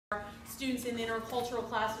students in the intercultural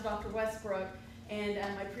class with Dr. Westbrook, and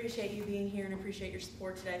I appreciate you being here and appreciate your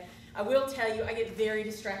support today. I will tell you, I get very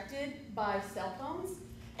distracted by cell phones,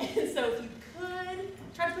 and so if you could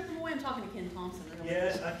try to put them away. I'm talking to Ken Thompson.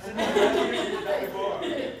 Yes, I'm sending with Dr. Barr.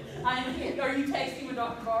 Are you texting with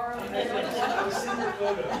Dr. Barr? I was sending a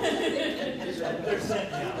photo. They're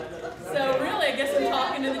sent now. So really, I guess I'm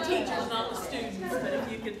talking to the teachers, not the students. But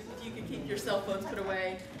if you could keep your cell phones put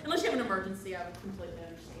away, unless you have an emergency, I would completely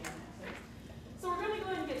understand that. So we're going to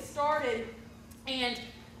go ahead and get started. And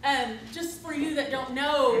just for you that don't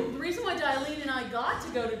know, the reason why Dilene and I got to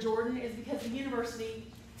go to Jordan is because the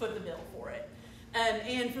university foot the bill for it.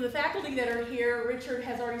 And for the faculty that are here, Richard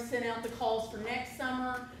has already sent out the calls for next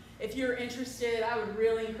summer. If you're interested, I would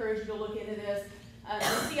really encourage you to look into this.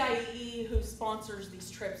 The CIEE, who sponsors these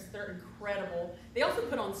trips, they're incredible. They also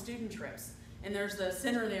put on student trips. And there's a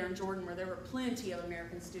center there in Jordan where there were plenty of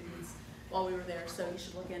American students while we were there, so you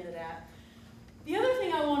should look into that. The other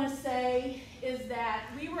thing I want to say is that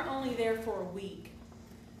we were only there for a week.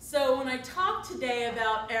 So when I talk today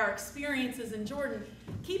about our experiences in Jordan,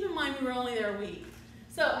 keep in mind we were only there a week.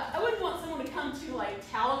 So I wouldn't want someone to come to like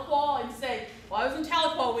Tahlequah and say, well, I was in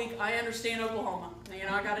Tahlequah week, I understand Oklahoma. You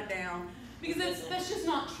know, I got it down. Because that's just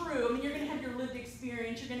not true. I mean, you're going to have your lived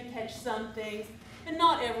experience, you're going to catch some things, and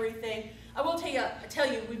not everything. I will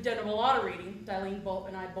tell you, we've done a lot of reading. Dilene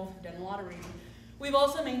and I both have done a lot of reading. We've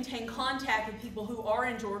also maintained contact with people who are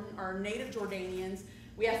in Jordan, are native Jordanians.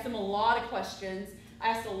 We asked them a lot of questions. I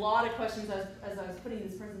asked a lot of questions as I was putting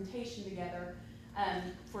this presentation together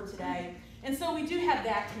for today. And so we do have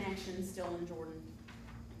that connection still in Jordan.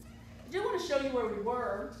 I do want to show you where we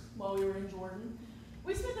were while we were in Jordan.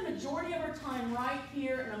 We spent the majority of our time right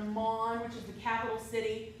here in Amman, which is the capital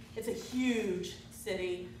city. It's a huge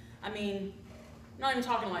city. I mean, I'm not even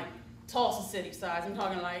talking like Tulsa city size. I'm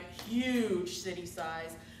talking like huge city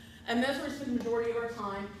size. And that's where we spent the majority of our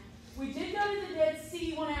time. We did go to the Dead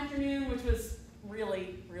Sea one afternoon, which was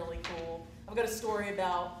really, really cool. I've got a story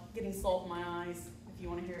about getting salt in my eyes, if you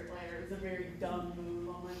want to hear it later. It's a very dumb move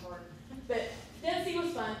on my part. But Dead Sea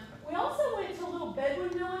was fun. We also went to a little Bedouin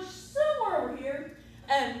village somewhere over here.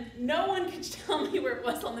 No one could tell me where it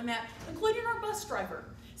was on the map, including our bus driver.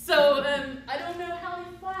 So I don't know how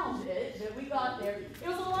they found it, but we got there. It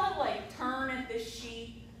was a lot of like turn at this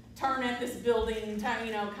sheet, turn at this building,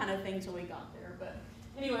 you know, kind of thing till we got there. But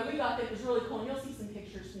anyway, we got there. It was really cool. And you'll see some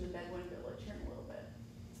pictures from the Bedouin village here in a little bit.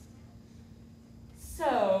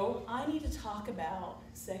 So I need to talk about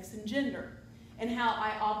sex and gender and how I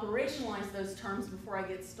operationalize those terms before I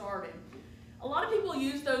get started. A lot of people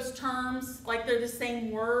use those terms like they're the same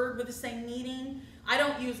word with the same meaning. I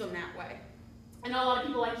don't use them that way. I know a lot of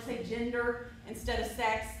people like to say gender instead of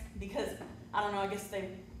sex because, I don't know, I guess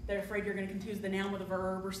they're afraid you're going to confuse the noun with a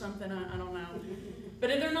verb or something. I don't know. But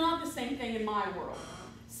they're not the same thing in my world.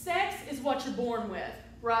 Sex is what you're born with,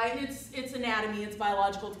 right? It's anatomy, it's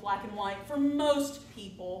biological, it's black and white. For most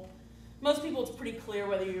people it's pretty clear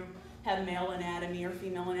whether you have male anatomy or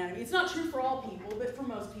female anatomy. It's not true for all people, but for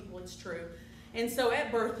most people it's true. And so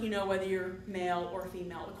at birth you know whether you're male or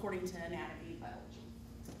female according to anatomy and biology.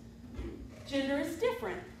 Gender is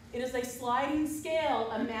different. It is a sliding scale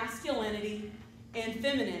of masculinity and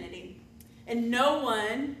femininity. And no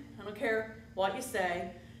one, I don't care what you say,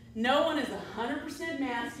 no one is 100%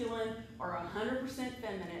 masculine or 100%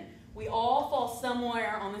 feminine. We all fall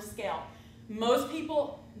somewhere on the scale. Most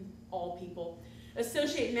people, all people,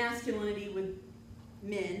 associate masculinity with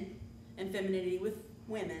men and femininity with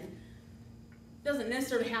women. It doesn't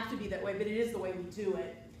necessarily have to be that way, but it is the way we do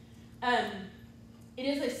it. It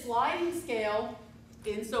is a sliding scale,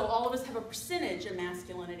 and so all of us have a percentage of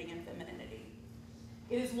masculinity and femininity.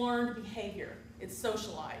 It is learned behavior. It's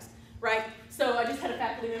socialized, right? So I just had a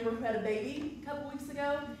faculty member who had a baby a couple weeks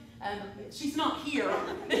ago. She's not here.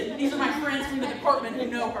 These are my friends from the department who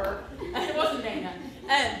know her. It wasn't Dana.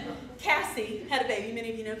 Cassie had a baby. Many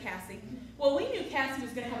of you know Cassie. Well, we knew Cassie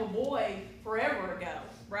was going to have a boy forever ago,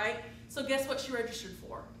 right? So guess what she registered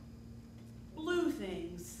for? Blue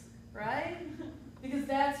things, right? Because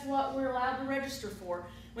that's what we're allowed to register for.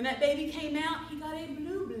 When that baby came out, he got a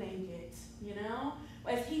blue blanket, you know?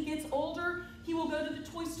 As he gets older, he will go to the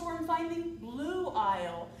toy store and find the blue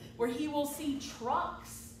aisle, where he will see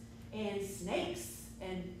trucks and snakes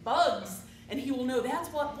and bugs, and he will know that's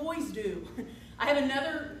what boys do. I have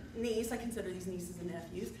another niece, I consider these nieces and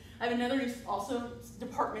nephews. I have another niece, also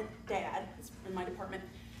department dad, in my department,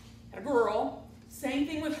 a girl, same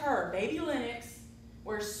thing with her. Baby Lennox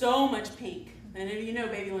wears so much pink. And if you know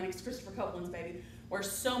Baby Lennox, Christopher Copeland's baby, wears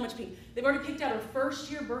so much pink. They've already picked out her first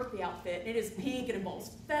year birthday outfit. It is pink, it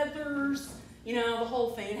involves feathers, you know, the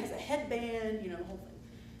whole thing. It has a headband, you know, the whole thing.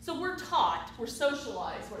 So we're taught, we're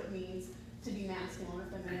socialized what it means to be masculine or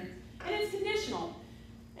feminine. And it's conditional.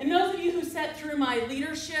 And those of you who sat through my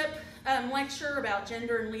leadership lecture about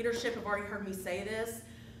gender and leadership have already heard me say this.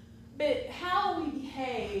 But how we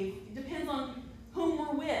behave depends on whom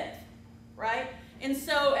we're with, right? And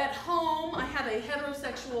so at home, I have a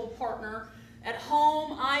heterosexual partner. At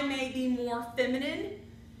home, I may be more feminine.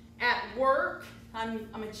 At work, I'm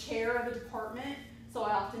a chair of a department, so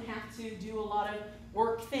I often have to do a lot of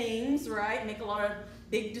work things, right? Make a lot of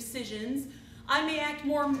big decisions. I may act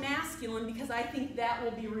more masculine because I think that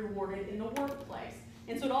will be rewarded in the workplace.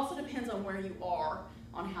 And so it also depends on where you are,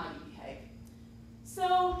 on how you behave.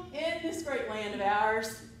 So in this great land of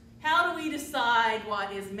ours, how do we decide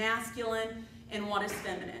what is masculine and what is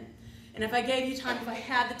feminine? And if I gave you time, if I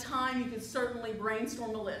had the time, you could certainly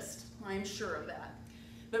brainstorm a list. I am sure of that.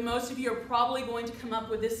 But most of you are probably going to come up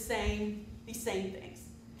with these same things.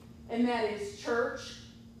 And that is church,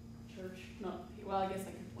 no, well, I guess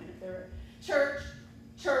I could point it there.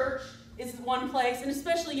 Church is one place, and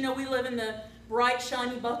especially, we live in the bright,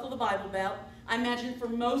 shiny, buckle the Bible belt. I imagine for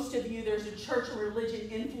most of you, there's a church or religion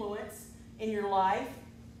influence in your life.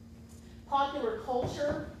 Popular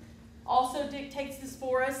culture also dictates this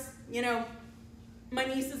for us. My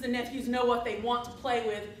nieces and nephews know what they want to play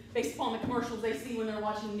with based upon the commercials they see when they're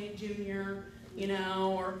watching Nick Jr.,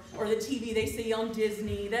 or the TV they see on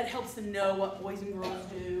Disney. That helps them know what boys and girls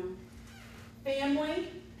do. Family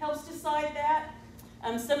helps decide that.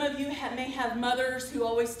 Some of you may have mothers who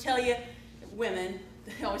always tell you, women,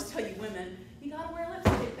 you gotta wear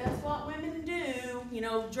lipstick, that's what women do.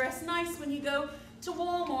 Dress nice when you go to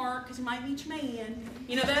Walmart because you might meet your man.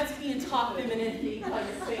 That's being taught femininity by your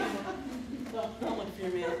family. Don't look for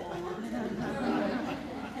your man at Walmart.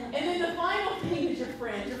 And then the final thing is your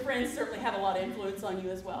friends. Your friends certainly have a lot of influence on you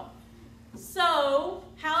as well. So,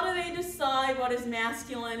 how do they decide what is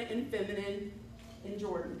masculine and feminine in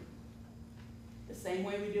Jordan? The same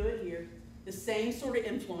way we do it here. The same sort of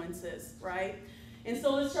influences, right? And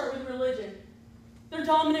so let's start with religion. Their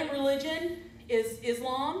dominant religion is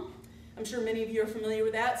Islam. I'm sure many of you are familiar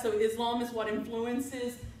with that. So Islam is what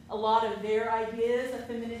influences a lot of their ideas of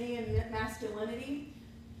femininity and masculinity.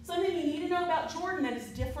 Something you need to know about Jordan that is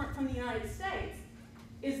different from the United States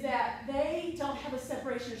is that they don't have a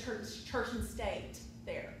separation of church and state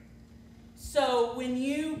there. So when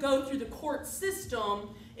you go through the court system,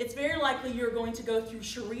 it's very likely you're going to go through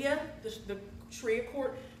Sharia, the Sharia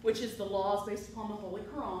court, which is the laws based upon the Holy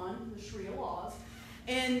Quran, the Sharia laws.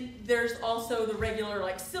 And there's also the regular,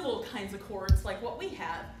 civil kinds of courts, like what we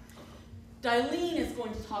have. Dilene is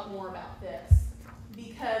going to talk more about this,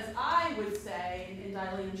 because I would say, and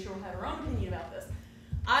Dilene, I'm sure will have her own opinion about this,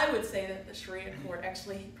 I would say that the Sharia court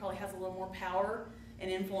actually probably has a little more power and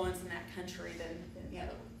influence in that country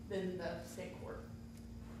than the state court.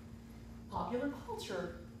 Popular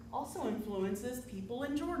culture also influences people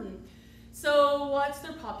in Jordan. So what's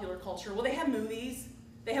their popular culture? Well, they have movies.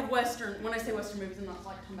 They have Western. When I say Western movies, I'm not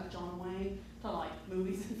talking about John Wayne. I'm talking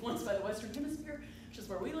movies influenced by the Western Hemisphere, which is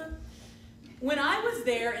where we live. When I was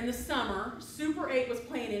there in the summer, Super 8 was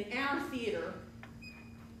playing in our theater.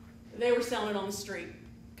 They were selling it on the street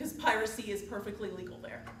because piracy is perfectly legal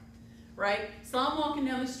there, right? So I'm walking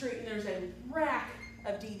down the street and there's a rack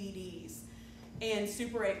of DVDs, and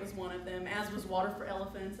Super 8 was one of them, as was Water for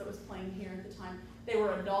Elephants that was playing here at the time. They were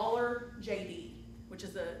 $1 JD, which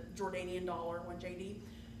is a Jordanian dollar, 1 JD,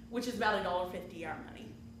 which is about $1.50 our money.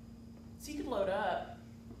 So you could load up.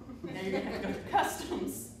 Now you're going to have to go through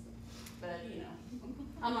customs. But,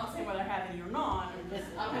 I'm not saying whether I have any or not.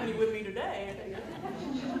 I don't have any with me today.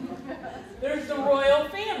 There's the royal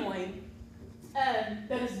family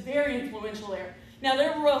that is very influential there. Now,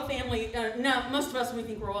 their royal family, now, most of us, when we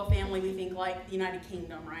think royal family, we think like the United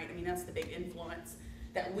Kingdom, right? I mean, that's the big influence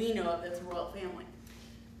that we know of that's a royal family.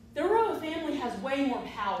 The royal family has way more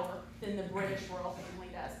power than the British royal family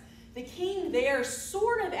does. The king there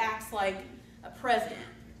sort of acts like a president.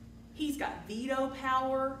 He's got veto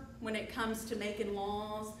power when it comes to making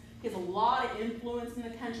laws. He has a lot of influence in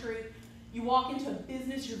the country. You walk into a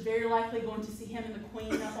business, you're very likely going to see him and the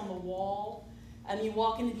queen up on the wall. You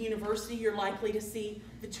walk into the university, you're likely to see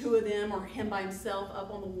the two of them or him by himself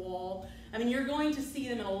up on the wall. I mean, you're going to see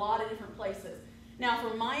them in a lot of different places. Now,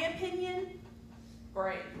 for my opinion,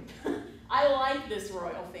 great. I like this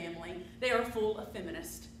royal family. They are full of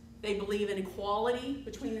feminists. They believe in equality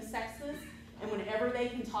between the sexes, and whenever they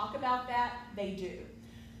can talk about that, they do.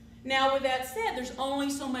 Now, with that said, there's only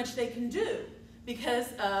so much they can do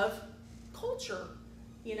because of culture.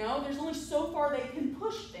 There's only so far they can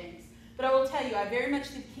push things. But I will tell you, I very much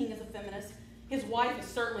see the king as a feminist. His wife is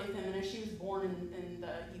certainly a feminist. She was born in the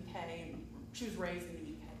UK, and she was raised in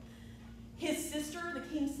the UK. His sister, the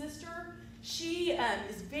king's sister, she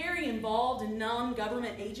is very involved in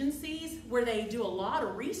non-government agencies where they do a lot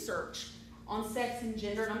of research on sex and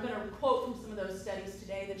gender. And I'm going to quote from some of those studies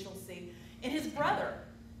today that you'll see. And his brother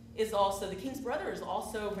is also, the king's brother is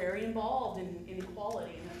also very involved in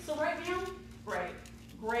equality. So right now,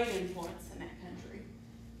 great influence in that country.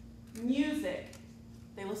 Music.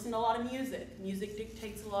 They listen to a lot of music. Music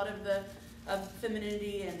dictates a lot of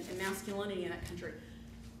femininity and masculinity in that country.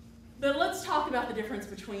 But let's talk about the difference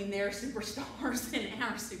between their superstars and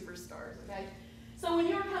our superstars, okay? So when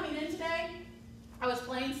you were coming in today, I was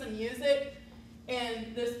playing some music,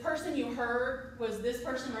 and this person you heard was this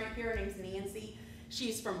person right here. Her name's Nancy.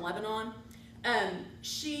 She's from Lebanon.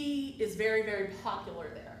 She is very, very popular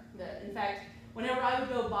there. In fact, whenever I would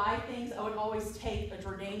go buy things, I would always take a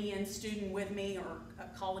Jordanian student with me or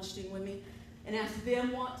a college student with me and ask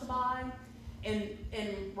them what to buy. And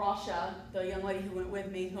Rasha, the young lady who went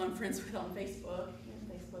with me, who I'm friends with on Facebook,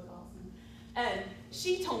 awesome, and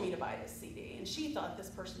she told me to buy this CD, and she thought this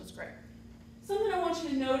person was great. Something I want you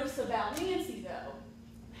to notice about Nancy, though,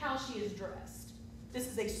 how she is dressed.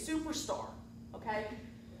 This is a superstar, okay?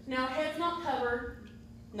 Now, her head's not covered,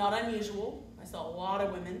 not unusual. I saw a lot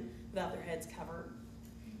of women without their heads covered.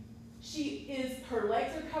 Her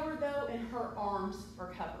legs are covered, though, and her arms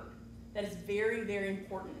are covered. That is very, very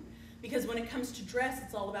important. Because when it comes to dress,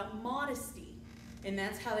 it's all about modesty. And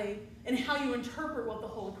that's how you interpret what the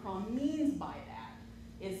Holy Quran means by that,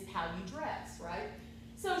 is how you dress, right?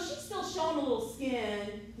 So she's still showing a little skin,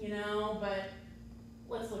 but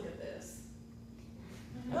let's look at this.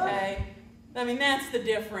 Okay? I mean, that's the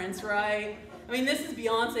difference, right? I mean, this is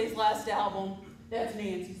Beyonce's last album. That's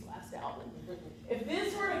Nancy's last album. If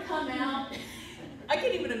this were to come out, I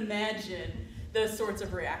can't even imagine those sorts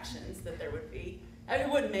of reactions that there would be. It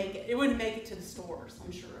wouldn't make it. It wouldn't make it to the stores,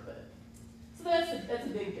 I'm sure of it. So that's a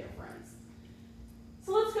big difference.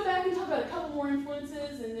 So let's go back and talk about a couple more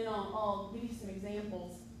influences, and then I'll give you some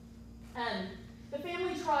examples. The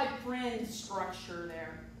family, tribe, friend structure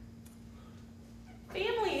there.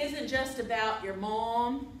 Family isn't just about your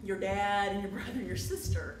mom, your dad, and your brother and your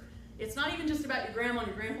sister. It's not even just about your grandma and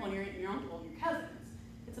your grandpa and your aunt and your uncle and your cousins.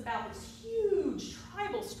 It's about this huge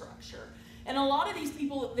tribal structure. And a lot of these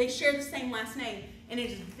people, they share the same last name, and it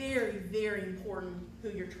is very, very important who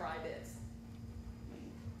your tribe is.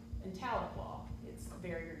 In Tahlequah, it's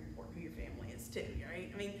very, very important who your family is too, right?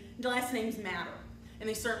 I mean, last names matter, and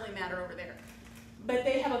they certainly matter over there. But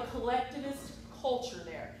they have a collectivist culture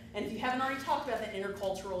there. And if you haven't already talked about that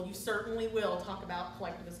intercultural, you certainly will talk about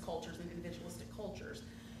collectivist cultures and individualistic cultures.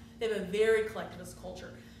 They have a very collectivist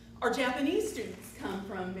culture. Our Japanese students come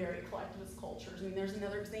from very collectivist cultures. I mean, there's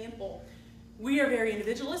another example. We are very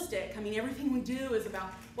individualistic. I mean, everything we do is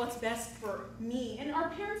about what's best for me. And our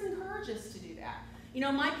parents encourage us to do that.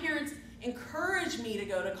 My parents encouraged me to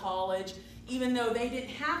go to college, even though they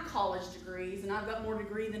didn't have college degrees, and I've got more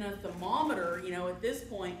degree than a thermometer, at this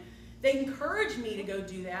point. They encouraged me to go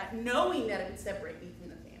do that, knowing that it would separate me from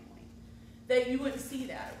the family. That you wouldn't see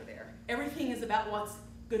that over there. Everything is about what's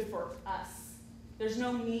good for us. There's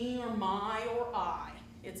no me or my or I.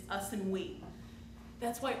 It's us and we.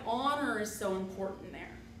 That's why honor is so important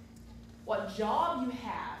there. What job you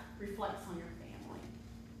have reflects on your family.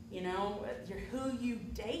 Who you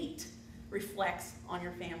date reflects on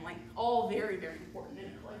your family. All very, very important in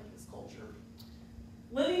a collectivist culture.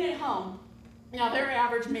 Living at home. Now, their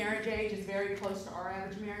average marriage age is very close to our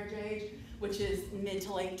average marriage age, which is mid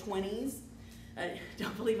to late 20s.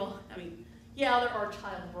 Don't believe there are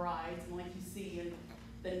child brides, and like you see in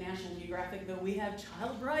the National Geographic, but we have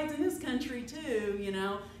child brides in this country too,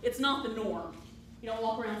 It's not the norm. You don't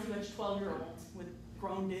walk around and see a bunch of 12-year-olds with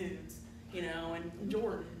grown dudes, and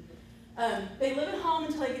Jordan. They live at home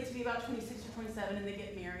until they get to be about 26 or 27, and they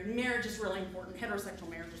get married. Marriage is really important. Heterosexual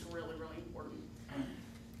marriage is really, really important.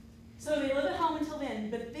 So they live at home until then.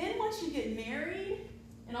 But then once you get married,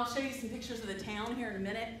 and I'll show you some pictures of the town here in a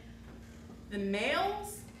minute, the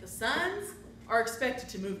males, the sons, are expected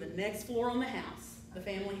to move the next floor on the house, the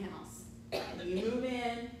family house. And you move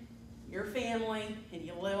in, your family, and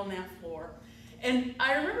you live on that floor. And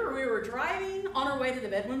I remember we were driving on our way to the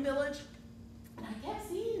Bedouin village, and I kept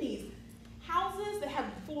seeing these houses that had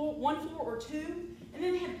one floor or two, and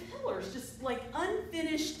then they had pillars, just like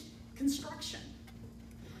unfinished construction.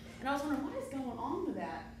 And I was wondering, what is going on with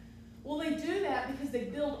that? Well, they do that because they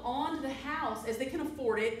build onto the house as they can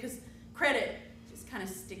afford it, because credit is kind of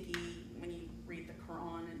sticky when you read the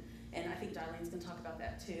Quran, and I think Dilene's going to talk about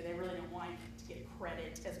that too. They really don't like to get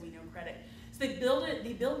credit as we know credit. So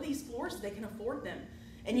they build these floors so they can afford them,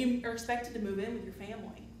 and you are expected to move in with your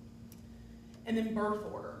family. And then birth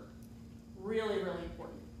order, really, really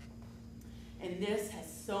important. And this has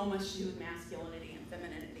so much to do with masculinity and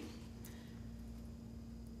femininity.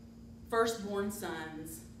 Firstborn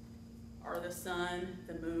sons are the sun,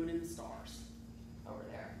 the moon, and the stars over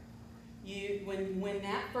there. When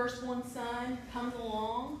that firstborn son comes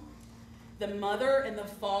along, the mother and the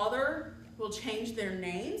father will change their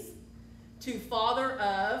names to father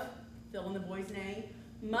of, fill in the boy's name,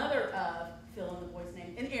 mother of, fill in the boy's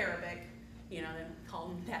name, in Arabic. You know, they call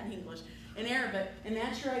them that in English. In Arabic, and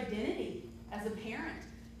that's your identity as a parent,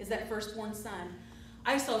 is that firstborn son.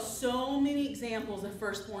 I saw so many examples of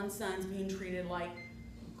firstborn sons being treated like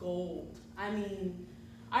gold. I mean,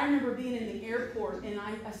 I remember being in the airport, and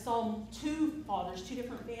I saw two fathers, two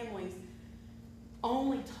different families,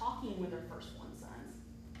 only talking with their firstborn sons.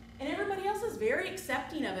 And everybody else is very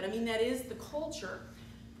accepting of it. I mean, that is the culture.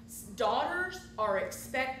 Daughters are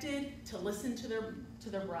expected to listen to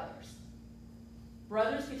their brothers.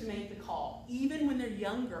 Brothers get to make the call, even when they're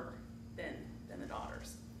younger than the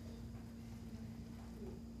daughters.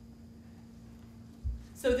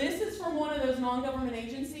 So this is from one of those non-government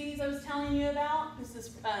agencies I was telling you about. This is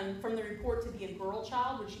from the report To Be a Girl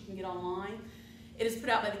Child, which you can get online. It is put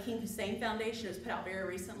out by the King Hussein Foundation. It was put out very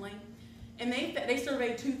recently. And they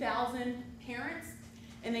surveyed 2,000 parents,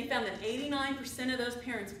 and they found that 89% of those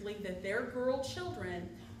parents believe that their girl children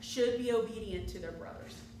should be obedient to their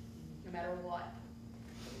brothers, no matter what.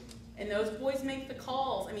 And those boys make the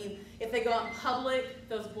calls. I mean, if they go out in public,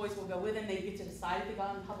 those boys will go with them. They get to decide if they go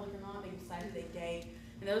out in public or not. They decide who they date.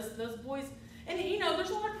 And those boys, and you know,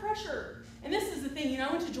 there's a lot of pressure. And this is the thing, you know,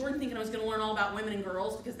 I went to Jordan thinking I was going to learn all about women and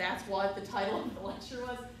girls because that's what the title of the lecture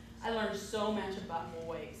was. I learned so much about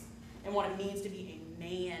boys and what it means to be a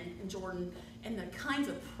man in Jordan and the kinds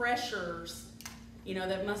of pressures, you know,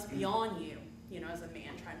 that must be on you, you know, as a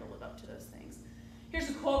man trying to live up to those things. Here's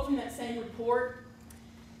a quote from that same report.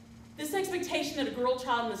 This expectation that a girl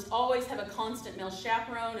child must always have a constant male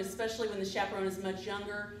chaperone, especially when the chaperone is much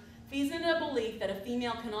younger, feeds into a belief that a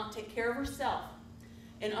female cannot take care of herself,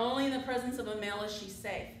 and only in the presence of a male is she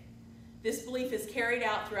safe. This belief is carried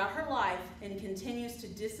out throughout her life and continues to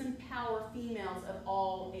disempower females of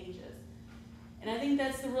all ages. And I think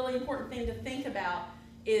that's the really important thing to think about,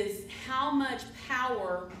 is how much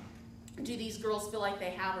power do these girls feel like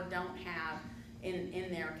they have or don't have in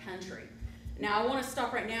their country. Now, I want to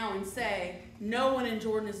stop right now and say, no one in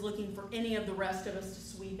Jordan is looking for any of the rest of us to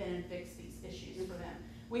sweep in and fix these issues for them.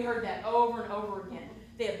 We heard that over and over again.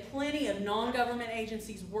 They have plenty of non-government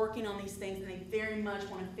agencies working on these things, and they very much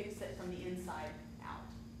want to fix it from the inside out.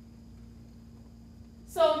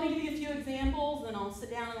 So let me give you a few examples, and I'll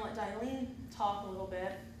sit down and let Dilene talk a little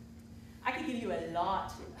bit. I could give you a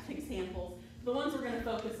lot of examples. The ones we're going to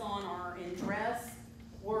focus on are in dress,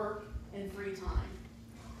 work, and free time.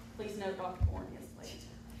 Please note Dr. Bourne is late.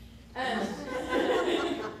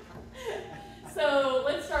 So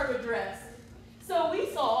let's start with dress. So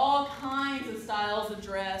we saw all kinds of styles of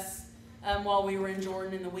dress while we were in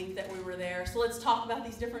Jordan in the week that we were there. So let's talk about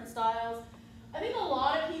these different styles. I think a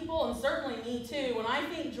lot of people, and certainly me too, when I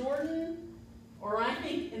think Jordan or I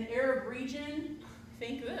think an Arab region, I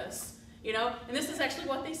think this, you know, and this is actually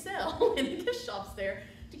what they sell in the gift shops there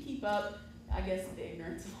to keep up, I guess, the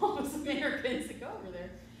ignorance of all those Americans that go over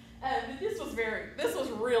there. But this was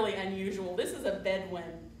really unusual. This is a Bedouin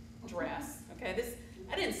dress, okay?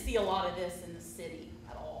 I didn't see a lot of this in the city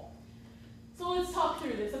at all. So let's talk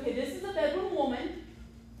through this. Okay, this is a Bedouin woman,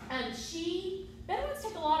 and Bedouins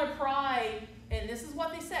take a lot of pride, and this is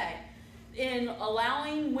what they say, in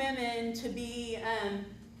allowing women to be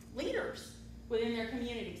leaders within their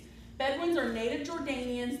communities. Bedouins are native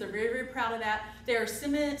Jordanians. They're very, very proud of that. They're a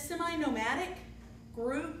semi-nomadic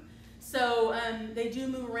group, so they do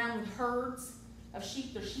move around with herds of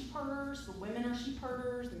sheep. They're sheep herders. The women are sheep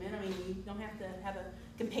herders. The men, I mean, you don't have to have a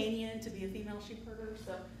companion to be a female sheep herder.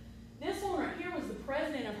 So this one right here was the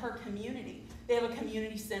president of her community. They have a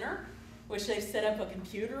community center, which they've set up a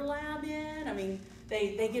computer lab in. I mean,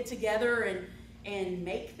 they get together and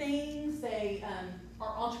make things. They are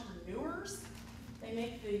entrepreneurs. They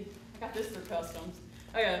make I got this for customs.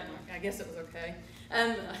 I guess it was okay.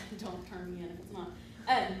 Don't turn me in if it's not.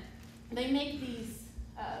 They make these,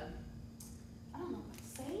 I don't know,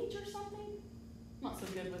 sage or something? I'm not so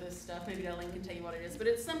good with this stuff. Maybe Dilene can tell you what it is. But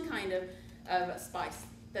it's some kind of spice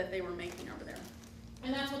that they were making over there.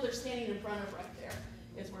 And that's what they're standing in front of right there,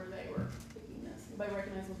 is where they were picking this. Anybody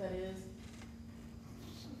recognize what that is?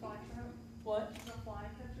 Fly trap? What? The fly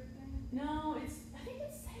catcher thing? No, I think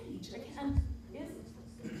it's sage. Okay.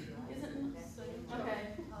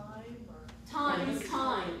 Time. It's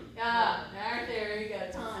time. Yeah, right there you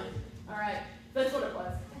go, time. All right, that's what it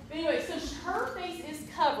was. But anyway, so her face is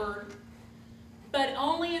covered, but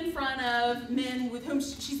only in front of men with whom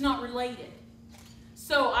she's not related.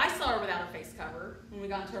 So I saw her without her face covered. When we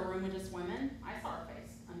got into a room with just women, I saw her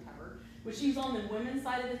face uncovered. When she was on the women's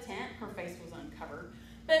side of the tent, her face was uncovered.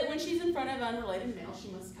 But when she's in front of unrelated males, she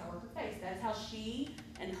must cover her face. That's how she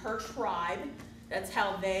and her tribe, that's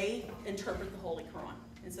how they interpret the Holy Quran.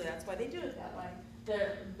 And so that's why they do it that way.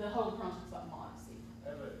 The Holy Quran talks about modesty. I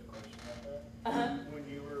have a question about that. Uh-huh. When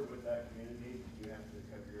you were with that community, did you have to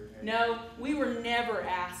cover your head? No, we were never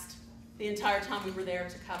asked the entire time we were there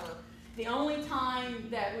to cover. The only time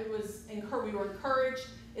that we were encouraged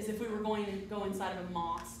is if we were going to go inside of a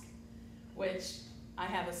mosque, which I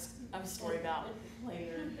have a story about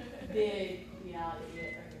later. Big reality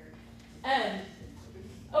right here.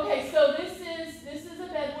 Okay, so this is a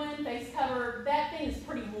Bedouin face cover. That thing is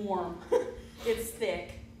pretty warm. It's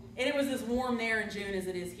thick. And it was as warm there in June as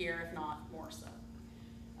it is here, if not more so.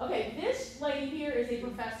 Okay, this lady here is a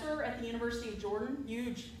professor at the University of Jordan.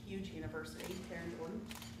 Huge university there in Jordan.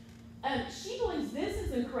 She believes this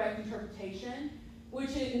is the correct interpretation,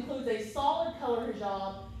 which includes a solid color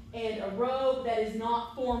hijab and a robe that is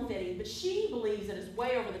not form-fitting. But she believes it is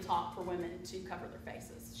way over the top for women to cover their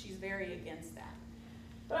faces. She's very against that.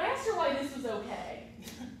 But I asked her why this was okay,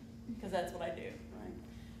 because that's what I do, right?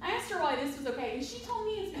 I asked her why this was okay, and she told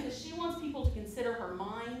me it's because she wants people to consider her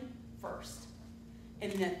mind first,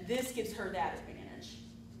 and that this gives her that advantage.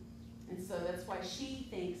 And so that's why she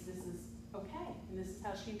thinks this is okay, and this is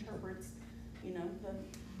how she interprets, the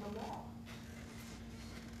law.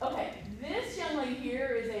 Okay, this young lady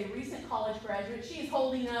here is a recent college graduate. She is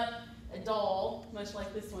holding up a doll, much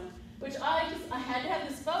like this one, which I had to have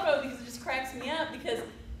this photo because it just cracks me up, because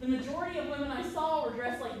the majority of women I saw were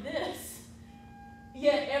dressed like this.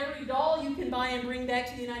 Yet every doll you can buy and bring back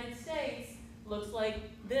to the United States looks like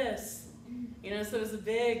this. So it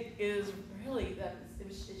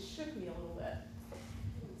shook me a little bit.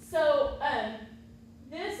 So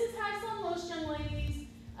this is how I saw most young ladies.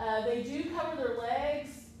 They do cover their legs.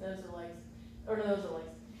 Those are legs.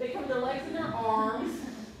 They cover their legs and their arms.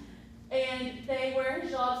 And they wear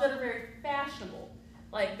hijabs that are very fashionable.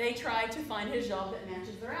 Like, they try to find a hijab that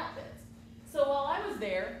matches their outfits. So while I was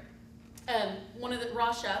there,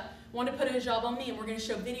 Rasha wanted to put a hijab on me, and we're going to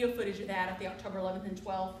show video footage of that at the October 11th and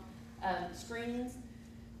 12th screenings.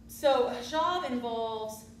 So a hijab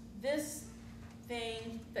involves this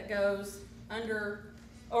thing that goes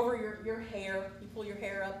over your hair. You pull your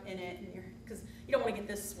hair up in it, because you don't want to get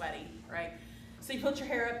this sweaty, right? So you put your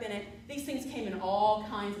hair up in it. These things came in all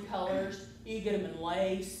kinds of colors. You get them in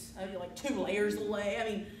lace, like 2 layers of lace. I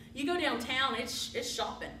mean, you go downtown, it's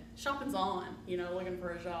shopping. Shopping's on, looking for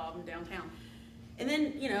a job in downtown. And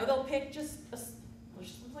then, they'll pick just looks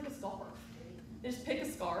like a scarf. They just pick a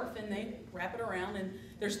scarf and they wrap it around, and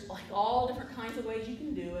there's like all different kinds of ways you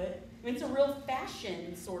can do it. I mean, it's a real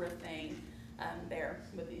fashion sort of thing there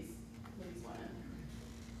with these women.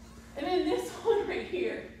 And then this one right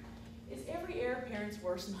here is every Arab parent's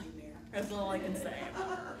worst nightmare. That's all I can say.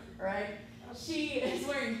 Right? She is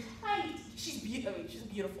wearing tight. She's a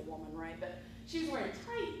beautiful woman, right? But she's wearing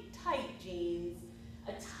tight jeans,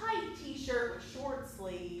 a tight T-shirt with short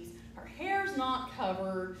sleeves. Her hair's not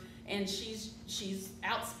covered, and she's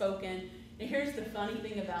outspoken. And here's the funny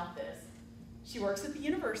thing about this: she works at the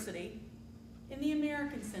university in the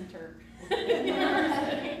American Center. So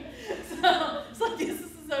it's like this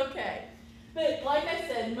is okay. But like I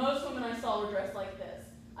said, most women I saw were dressed like this.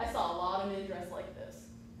 I saw a lot of men dressed like this.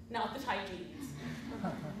 Not the tight jeans.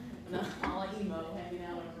 No, not like emo hanging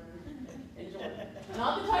out over in Jordan.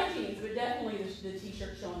 Not the tight jeans, but definitely the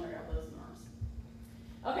T-shirt showing their elbows and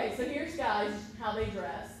arms. Okay, so here's guys, how they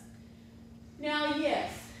dress. Now,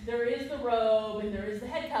 yes, there is the robe and there is the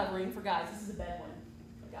head covering for guys. This is a Bedouin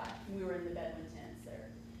guy. We were in the Bedouin tents there.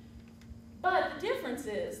 But the difference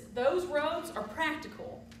is those robes are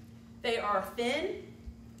practical. They are thin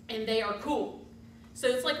and they are cool. So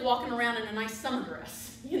it's like walking around in a nice summer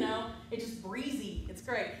dress, It's just breezy. It's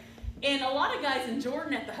great. And a lot of guys in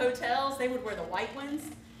Jordan at the hotels, they would wear the white ones,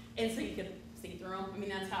 and so you could see through them. I mean,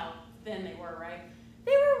 that's how thin they were, right?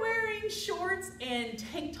 They were wearing shorts and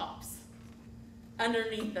tank tops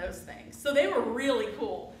underneath those things. So they were really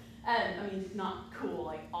cool. Not cool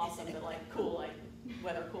like awesome, but like cool like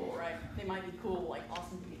weather cool, right? They might be cool like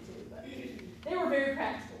awesome to me too, but they were very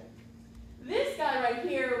practical. This guy right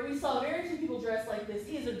here, we saw very few people dressed like this.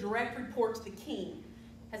 He is a direct report to the king.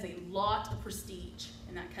 Has a lot of prestige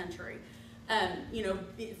in that country.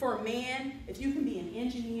 For a man, if you can be an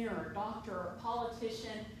engineer or a doctor or a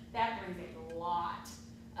politician, that brings a lot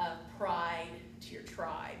of pride to your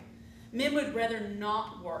tribe. Men would rather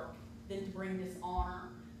not work than to bring dishonor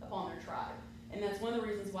upon their tribe. And that's one of the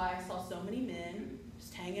reasons why I saw so many men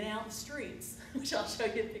just hanging out in the streets, which I'll show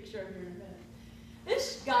you a picture of here in a minute.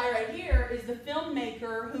 This guy right here is the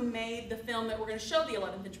filmmaker who made the film that we're going to show the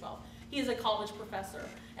 11th and 12th. He is a college professor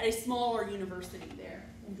at a smaller university there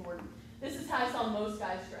in Jordan. This is how I saw most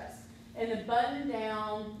guys dress. And the button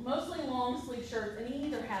down, mostly long sleeve shirts, and he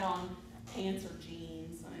either had on pants or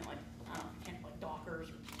jeans. I mean, like, I don't know, can't like Dockers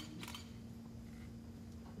or jeans.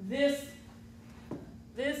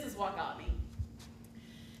 This is what got me.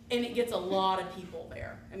 And it gets a lot of people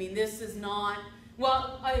there. I mean, this is not,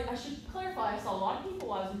 well, I should clarify, I saw a lot of people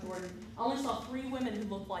while I was in Jordan. I only saw 3 women who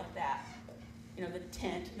looked like that. You know, the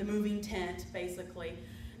tent, the moving tent, basically.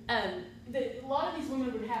 A lot of these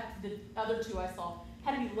women would have, the other 2 I saw,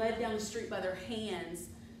 had to be led down the street by their hands,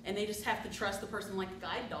 and they just have to trust the person like a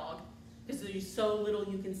guide dog, because there's so little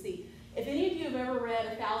you can see. If any of you have ever read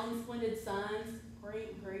 1,000 Splendid Suns,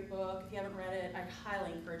 great book. If you haven't read it, I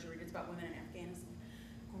highly encourage you to read it. It's about women in Afghanistan.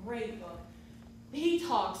 Great book. The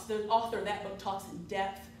author of that book talks in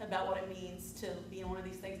depth about what it means to be in one of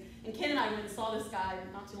these things. And Ken and I went and saw this guy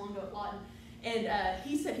not too long ago at Lawton, and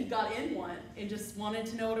he said he got in one and just wanted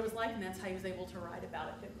to know what it was like, and that's how he was able to write about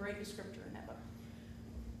it. A great descriptor in that book.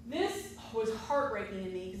 This was heartbreaking to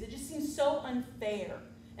me because it just seems so unfair.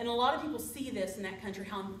 And a lot of people see this in that country,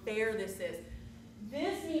 how unfair this is.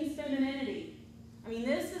 This means femininity. I mean,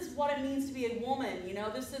 this is what it means to be a woman, you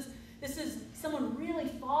know. This is someone really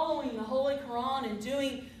following the Holy Quran and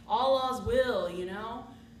doing Allah's will, you know.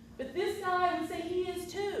 But this guy would say he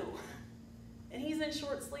is too. And he's in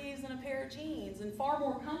short sleeves and a pair of jeans, and far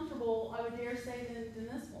more comfortable, I would dare say, than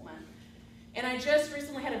this woman. And I just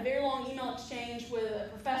recently had a very long email exchange with a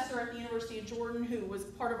professor at the University of Jordan who was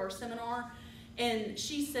part of our seminar, and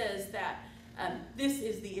she says that this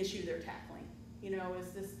is the issue they're tackling, you know,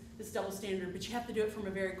 is this double standard, but you have to do it from a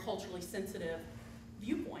very culturally sensitive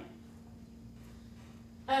viewpoint.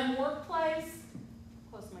 Workplace,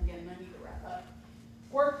 close to my game, I need to wrap up.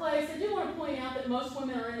 Workplace, I do want to point out that most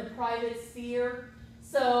women are in the private sphere.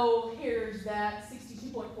 So here's that,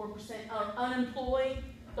 62.4% are unemployed.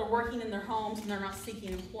 They're working in their homes and they're not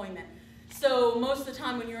seeking employment. So most of the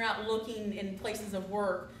time when you're out looking in places of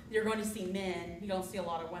work, you're going to see men. You don't see a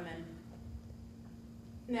lot of women.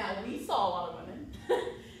 Now, we saw a lot of women.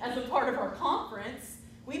 As a part of our conference,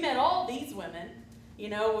 we met all these women. You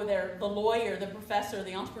know, they're the lawyer, the professor,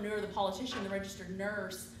 the entrepreneur, the politician, the registered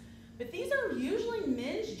nurse. But these are usually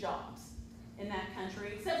men's jobs in that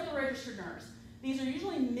country, except for the registered nurse. These are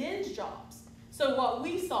usually men's jobs. So what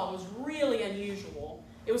we saw was really unusual.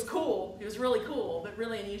 It was cool. It was really cool, but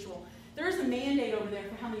really unusual. There is a mandate over there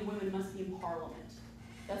for how many women must be in parliament.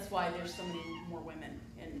 That's why there's so many more women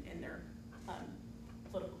in their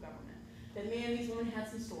political government. But man, these women had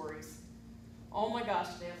some stories. Oh my gosh,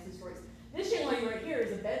 they have some stories. This young lady right here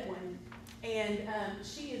is a Bedouin, and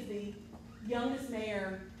she is the youngest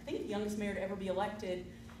mayor, I think the youngest mayor to ever be elected,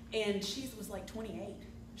 and she was like 28 when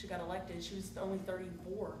she got elected. She was only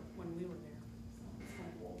 34 when we were there, so it's kind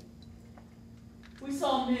of cool. We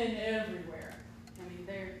saw men everywhere. I mean,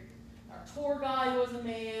 our tour guide was a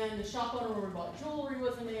man, the shop owner where we bought jewelry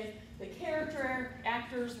was a man, the character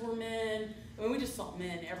actors were men. I mean, we just saw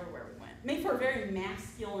men everywhere we went. Made for a very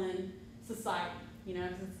masculine society. You know,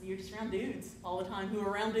 because you're just around dudes all the time, who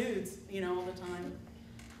are around dudes, you know, all the time.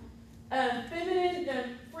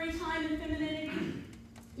 Free time and femininity.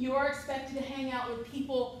 You are expected to hang out with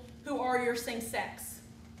people who are your same sex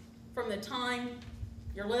from the time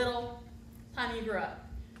you're little, time you grew up.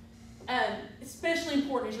 Especially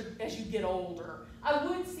important as you get older. I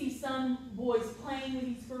would see some boys playing with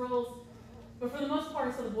these girls, but for the most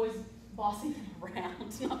part, I saw the boys bossing them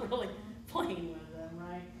around, not really playing with them,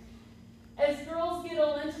 right? As girls get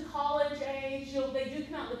into college age, they do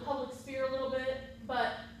come out in the public sphere a little bit,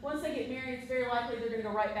 but once they get married, it's very likely they're going to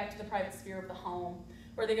go right back to the private sphere of the home,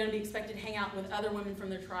 where they're going to be expected to hang out with other women from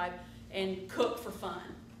their tribe and cook for fun,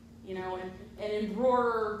 you know, and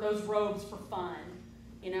embroider those robes for fun,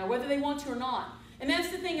 you know, whether they want to or not. And that's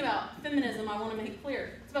the thing about feminism I want to make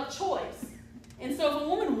clear. It's about choice. And so if a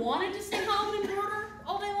woman wanted to stay home and embroider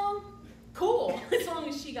all day long, cool. As long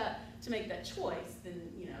as she got to make that choice, then,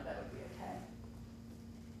 you know, that would be okay.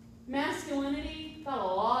 Masculinity, got a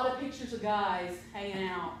lot of pictures of guys hanging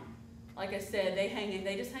out. Like I said,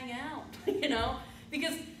 they just hang out, you know,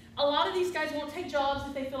 because a lot of these guys won't take jobs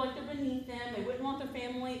if they feel like they're beneath them. They wouldn't want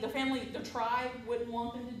their tribe wouldn't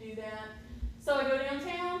want them to do that. So I go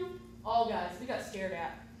downtown, all guys. We got stared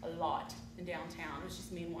at a lot in downtown. It was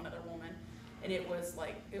just me and one other woman. And it was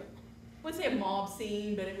like, I wouldn't say a mob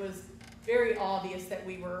scene, but it was very obvious that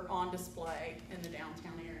we were on display in the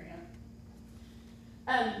downtown area.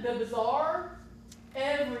 The bazaar,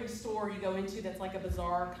 Every store you go into that's like a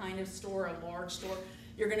bazaar kind of store, a large store,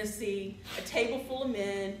 you're going to see a table full of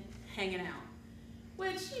men hanging out.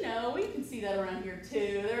 Which, you know, we can see that around here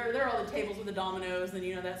too. There are all the tables with the dominoes and,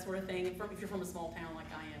 you know, that sort of thing. And if you're from a small town like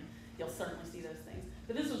I am, you'll certainly see those things.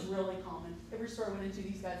 But this was really common. Every store I went into,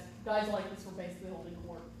 these guys like this were basically holding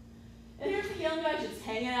court. And here's the young guy just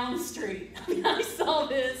hanging out on the street. I mean, I saw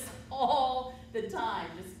this all the time,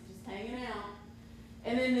 just hanging out.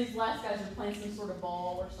 And then these last guys are playing some sort of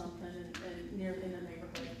ball or something in the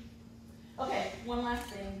neighborhood. Okay, one last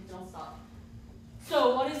thing, and I'll stop.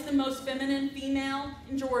 So, what is the most feminine female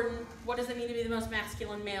in Jordan? What does it mean to be the most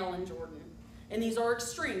masculine male in Jordan? And these are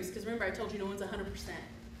extremes, because remember I told you no one's 100%.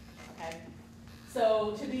 Okay?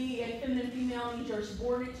 So, to be a feminine female means you're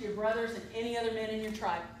subordinate to your brothers and any other men in your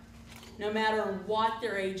tribe. No matter what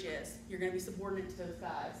their age is, you're going to be subordinate to those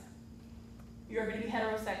guys. You're going to be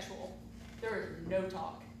heterosexual. There is no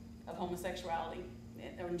talk of homosexuality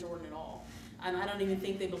in Jordan at all. I don't even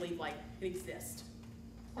think they believe like it exists.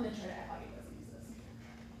 And they try to act like it doesn't exist.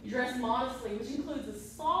 You dress modestly, which includes a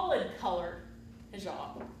solid colored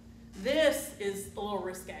hijab. This is a little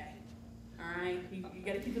risque. All right, you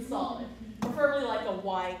got to keep it solid, preferably like a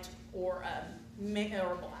white or a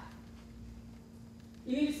black.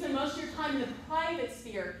 You need to spend most of your time in the private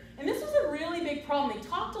sphere, and this was a really big problem. They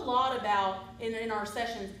talked a lot about in our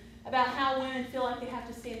sessions about how women feel like they have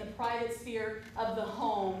to stay in the private sphere of the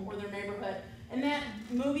home or their neighborhood. And that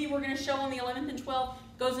movie we're going to show on the 11th and 12th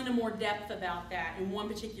goes into more depth about that in one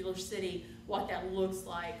particular city, what that looks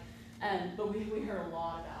like. But we heard a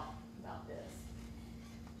lot about this.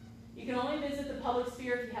 You can only visit the public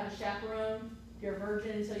sphere if you have a chaperone. You're a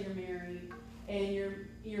virgin until you're married. And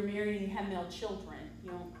you're married and you have male children.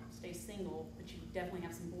 You don't stay single, but you definitely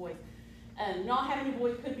have some boys. Not having a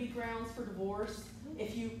boy could be grounds for divorce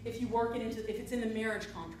if you work it into, if it's in the marriage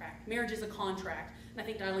contract. Marriage is a contract, and I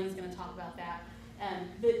think Dilene is going to talk about that.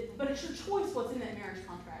 But it's your choice what's in that marriage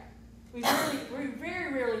contract. We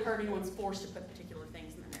very rarely heard anyone's forced to put particular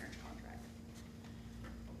things in the marriage contract.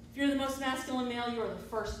 If you're the most masculine male, you are the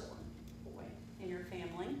firstborn boy in your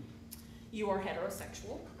family. You are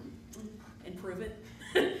heterosexual, and prove it.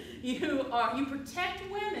 You protect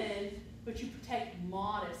women, but you protect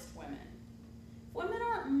modest women. Women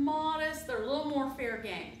aren't modest, they're a little more fair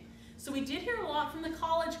game. So we did hear a lot from the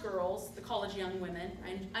college girls, the college young women.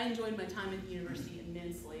 I enjoyed my time at the university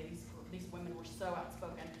immensely. These women were so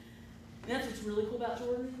outspoken. And that's what's really cool about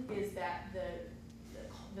Jordan is that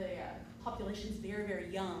the population is very, very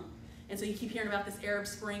young. And so you keep hearing about this Arab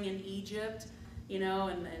Spring in Egypt, you know,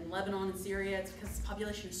 and Lebanon and Syria. It's because the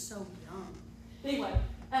population is so young. Anyway,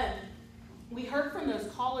 we heard from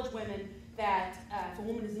those college women that if a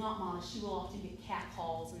woman is not modest, she will often get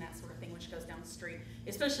catcalls and that sort of thing when she goes down the street,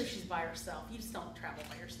 especially if she's by herself. You just don't travel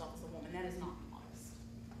by yourself as a woman. That is not modest.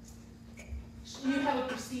 You have a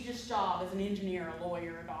prestigious job as an engineer, a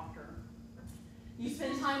lawyer, a doctor. You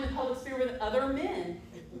spend time in the public sphere with other men,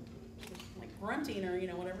 like grunting or, you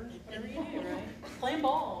know, whatever you do, right? Playing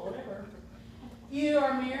ball, whatever. You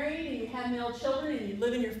are married and you have male children and you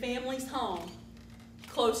live in your family's home,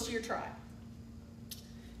 close to your tribe.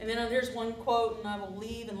 And then there's one quote, and I will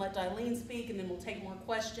leave and let Dilene speak, and then we'll take more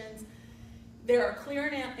questions. There are clear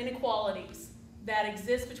inequalities that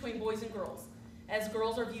exist between boys and girls. As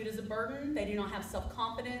girls are viewed as a burden, they do not have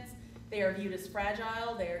self-confidence, they are viewed as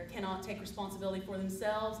fragile, they cannot take responsibility for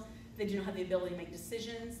themselves, they do not have the ability to make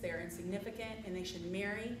decisions, they are insignificant, and they should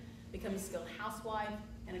marry, become a skilled housewife,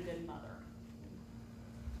 and a good mother.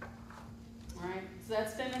 All right, so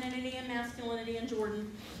that's femininity and masculinity in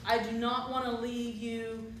Jordan. I do not want to leave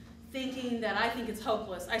you thinking that I think it's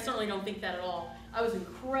hopeless. I certainly don't think that at all. I was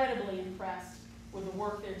incredibly impressed with the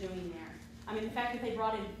work they're doing there. I mean, the fact that they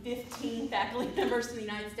brought in 15 faculty members to the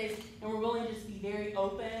United States and were willing to just be very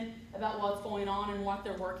open about what's going on and what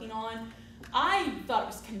they're working on, I thought it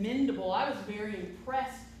was commendable. I was very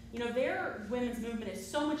impressed. You know, their women's movement is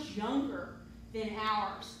so much younger than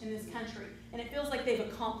ours in this country. And it feels like they've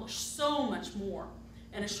accomplished so much more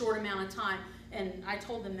in a short amount of time. And I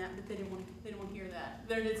told them that, but they didn't want to hear that.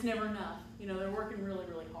 It's never enough. You know, they're working really,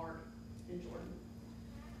 really hard in Jordan.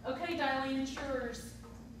 Okay, Dilene, it's yours.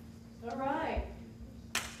 All right.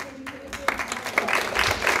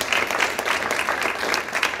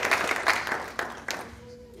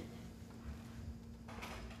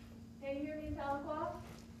 Can you hear me in Tahlequah?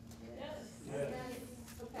 Yes.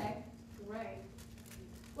 Okay, great.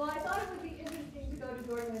 Well, I thought it would be interesting to go to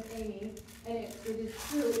Jordan with Amy, and it is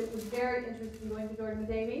true, it was very interesting going to Jordan with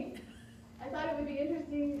Amy. I thought it would be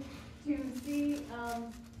interesting to see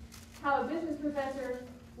how a business professor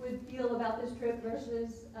would feel about this trip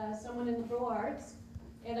versus someone in liberal arts.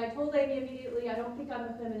 And I told Amy immediately, I don't think I'm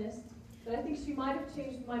a feminist, but I think she might have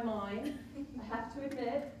changed my mind, I have to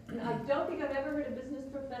admit. And I don't think I've ever heard a business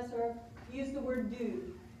professor use the word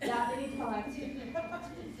dude that many times.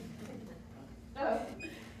 But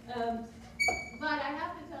I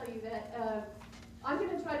have to tell you that I'm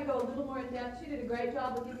going to try to go a little more in depth. She did a great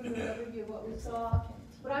job of giving you an overview of what we saw.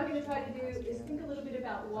 What I'm going to try to do is think a little bit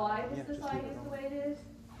about why this society is the way it is,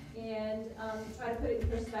 and try to put it in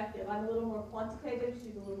perspective. I'm a little more quantitative,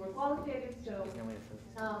 she's a little more qualitative, so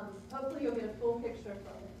hopefully you'll get a full picture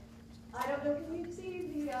from it. I don't know, can you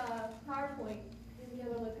see the PowerPoint in the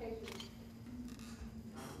other location?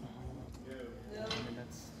 No.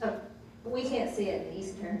 Oh, we can't see it in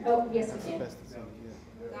Eastern. Oh, yes, we can. Got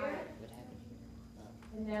There.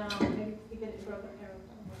 And now, maybe we get it broken arrow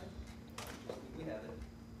somewhere. We have it.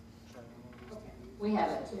 Okay. We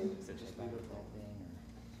have it too.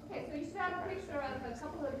 Okay, so you should have a picture of a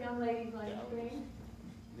couple of young ladies on the screen.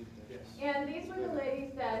 Yes. And these were the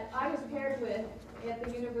ladies that I was paired with at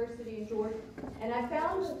the university in Georgia. And I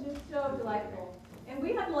found them just so delightful. And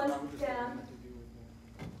we had lunch with them.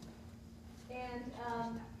 And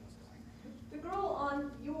the girl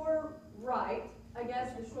on your right, I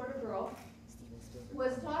guess the shorter girl,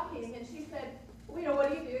 was talking, and she said, well, you know, what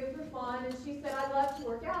do you do for fun? And she said, I love to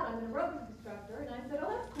work out. I'm an aerobics instructor. And I said, oh,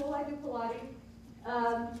 that's cool. I do Pilates.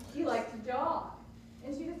 You like to jog.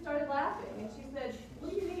 And she just started laughing. And she said,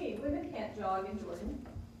 what do you mean? Women can't jog in Jordan.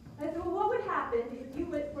 I said, well, what would happen if you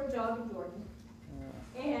went for a jog in Jordan?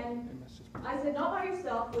 And I said, not by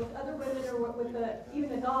yourself, with other women or with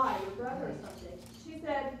even a guy, your brother or something. She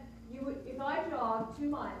said, if I jogged 2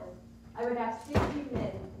 miles, I would have 60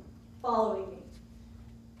 men following me,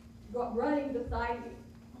 running beside me.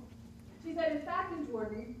 She said, in fact, in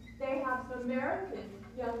Jordan, they have some American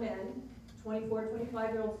young men, 24,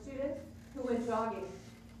 25-year-old students, who went jogging,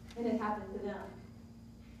 and it happened to them.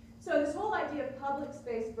 So this whole idea of public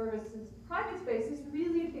space versus private space is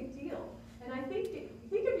really a big deal. And I think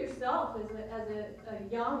of yourself as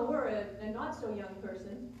a young or a not so young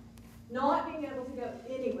person, not being able to go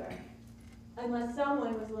anywhere unless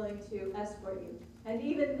someone was willing to escort you. And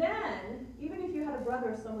even then, even if you had a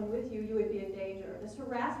brother or someone with you, you would be in danger. This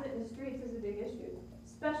harassment in the streets is a big issue,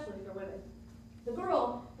 especially for women. The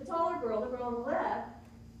taller girl, the girl on the left,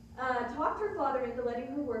 talked her father into letting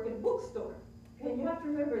her work at a bookstore. And you have to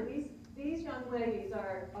remember, these young ladies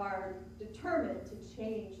are determined to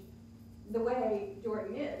change the way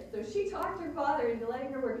Jordan is. So she talked her father into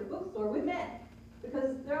letting her work at a bookstore with men,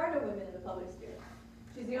 because there are no women in the public sphere.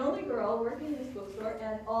 She's the only girl working in this bookstore,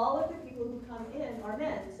 and all of the people who come in are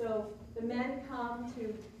men. So the men come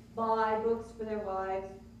to buy books for their wives,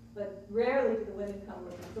 but rarely do the women come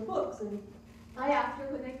looking for books. And I asked her,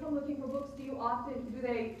 when they come looking for books, do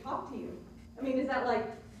they talk to you? I mean, is that like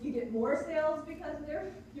you get more sales because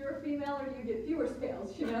you're a female, or do you get fewer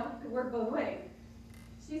sales? You know, it could work both ways.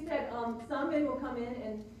 She said some men will come in,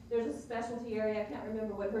 and there's a specialty area, I can't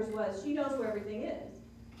remember what hers was. She knows where everything is,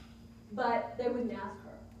 but they wouldn't ask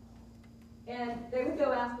her. And they would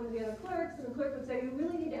go ask one of the other clerks, and the clerk would say, you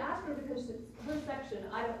really need to ask her because it's her section,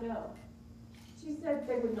 I don't know. She said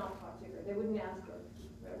they would not talk to her. They wouldn't ask her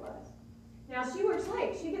where it was. Now, she works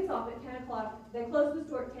late. She gets off at 10 o'clock. They close the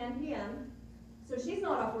store at 10 p.m., so she's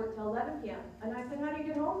not off work till 11 p.m. And I said, how do you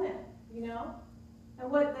get home then, you know?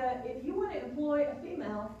 And if you want to employ a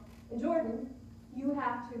female in Jordan, you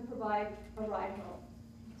have to provide a ride home.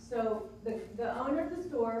 So the owner of the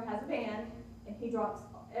store has a van, and he drops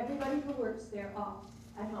everybody who works there off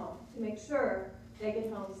at home to make sure they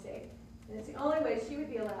get home safe. And it's the only way she would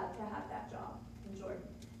be allowed to have that job in Jordan.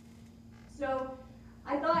 So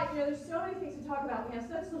I thought, you know, there's so many things to talk about. We have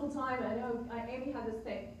such little time. I know Amy had this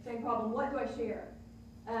same problem. What do I share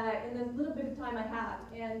in the little bit of time I have?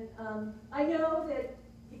 And I know that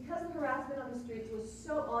because the harassment on the streets was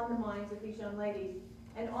so on the minds of these young ladies,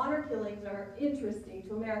 and honor killings are interesting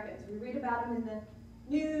to Americans. We read about them in the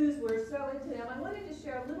news. We're so into them. I wanted to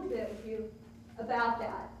share a little bit with you about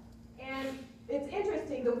that. And it's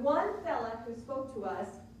interesting. The one fella who spoke to us,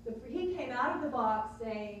 he came out of the box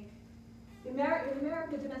saying, in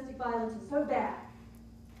America, domestic violence is so bad,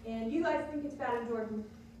 and you guys think it's bad in Jordan.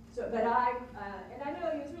 So, but and I know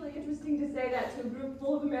it was really interesting to say that to a group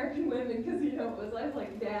full of American women, because you know I was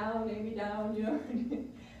like down, Amy down, you know.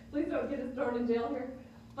 Please don't get us thrown in jail here.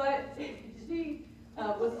 But she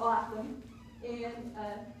was awesome, but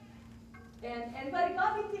it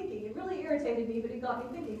got me thinking. It really irritated me, but it got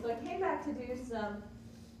me thinking. So I came back to do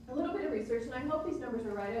a little bit of research, and I hope these numbers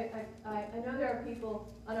are right. I know there are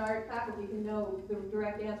people on our faculty who know the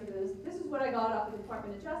direct answer to this. This is what I got off the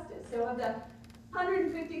Department of Justice. So of the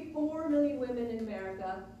 154 million women in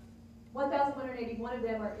America, 1,181 of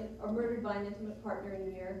them are murdered by an intimate partner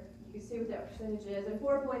in a year. You can see what that percentage is. And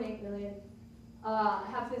 4.8 million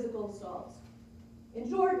have physical assaults. In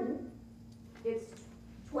Jordan, it's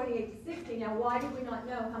 28 to 60. Now, why do we not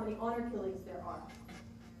know how many honor killings there are?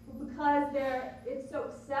 Because it's so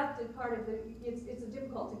accepted part of it's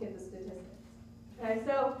difficult to get the statistics. Okay,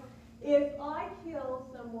 so if I kill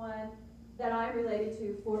someone that I'm related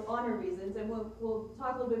to for honor reasons, and we'll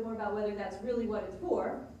talk a little bit more about whether that's really what it's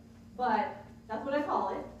for, but that's what I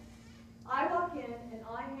call it. I walk in and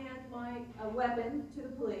I hand my weapon to the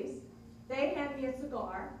police. They hand me a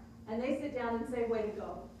cigar, and they sit down and say, "Way to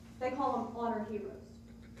go." They call them honor heroes.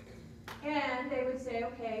 And they would say,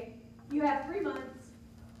 "Okay, you have 3 months,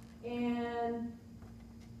 and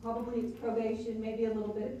probably it's probation, maybe a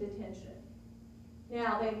little bit of detention."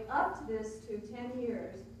 Now, they've upped this to 10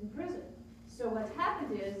 years in prison. So what's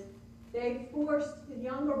happened is they've forced the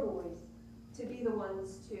younger boys to be the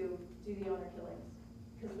ones to do the honor killings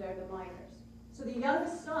because they're the minors. So the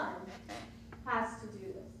youngest son has to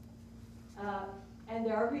do this. And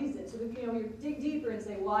there are reasons. So you dig deeper and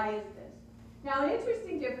say, why is this? Now, an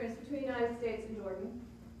interesting difference between the United States and Jordan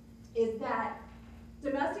is that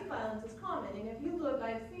domestic violence is common. And if you look,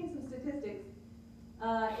 I've seen some statistics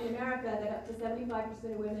in America that up to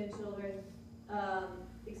 75% of women and children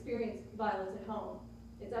experience violence at home.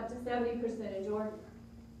 It's up to 70% in Jordan.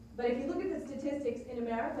 But if you look at the statistics in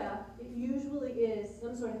America, it usually is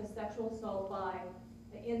some sort of a sexual assault by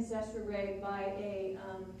an incest or rape by a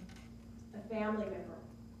family member.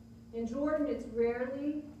 In Jordan, it's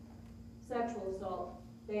rarely sexual assault.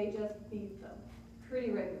 They just beat them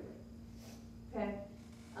pretty regularly. Okay?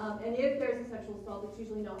 And if there's a sexual assault, it's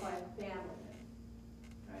usually not by a family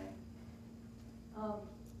member. Right?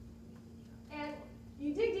 And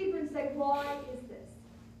you dig deeper and say, why is this?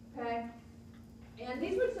 Okay? And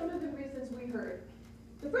these were some of the reasons we heard.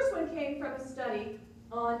 The first one came from a study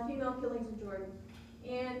on female killings in Jordan.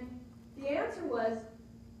 And the answer was,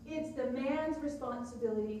 it's the man's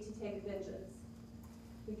responsibility to take vengeance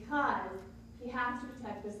because he has to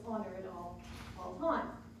protect this honor at all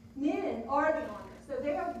times. Men are the honor. So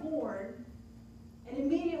they are born, and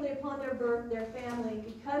immediately upon their birth, their family,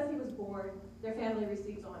 because he was born, their family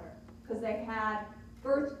receives honor because they had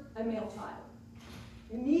birthed a male child.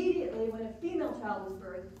 Immediately, when a female child is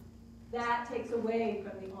birthed, that takes away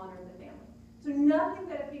from the honor of the family. So nothing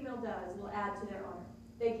that a female does will add to their honor.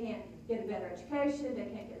 They can't get a better education, they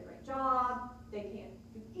can't get a great job, they can't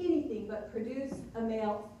do anything but produce a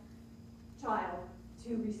male child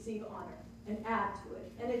to receive honor and add to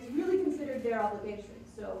it. And it's really considered their obligation.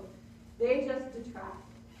 So they just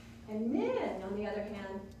detract. And men, on the other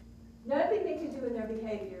hand, nothing they can do in their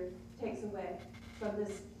behavior takes away from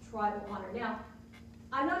this tribal honor. Now,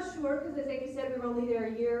 I'm not sure, because as Amy said, we were only there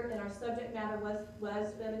a year, and our subject matter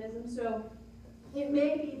was feminism. So it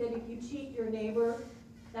may be that if you cheat your neighbor,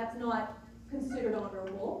 that's not considered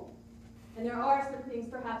honorable. And there are some things,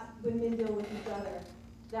 perhaps, when men deal with each other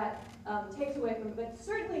that takes away from it. But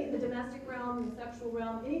certainly in the domestic realm, in the sexual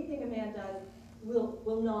realm, anything a man does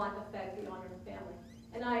will not affect the honor of the family.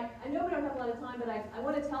 And I know we don't have a lot of time, but I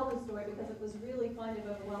want to tell this story because it was really kind of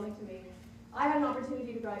overwhelming to me. I had an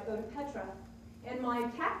opportunity to go to Petra. And my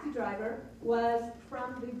taxi driver was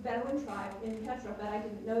from the Bedouin tribe in Petra, but I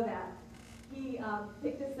didn't know that. He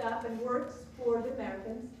picked us up and worked for the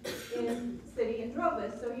Americans in the city and drove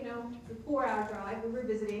us. So, it's a 4-hour drive. We were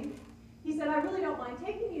visiting. He said, I really don't mind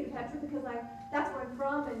taking you to Petra because that's where I'm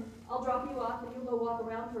from, and I'll drop you off, and you'll go walk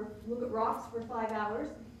around look at rocks for 5 hours,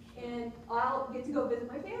 and I'll get to go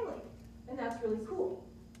visit my family. And that's really cool.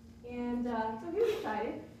 And so he was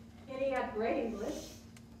excited, and he had great English.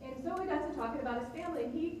 And so we got to talking about his family,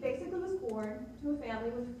 and he basically was born to a family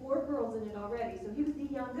with 4 girls in it already. So he was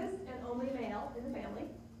the youngest and only male in the family.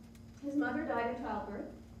 His mother died in childbirth,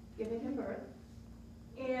 giving him birth.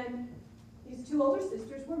 And these 2 older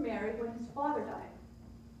sisters were married when his father died.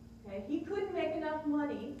 Okay? He couldn't make enough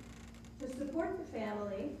money to support the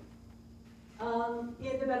family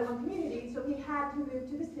in the Bedouin community, so he had to move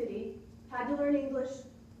to the city, had to learn English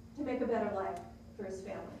to make a better life for his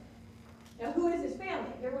family. Now, who is his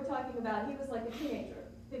family? Here we're talking about, he was like a teenager,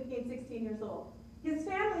 15, 16 years old. His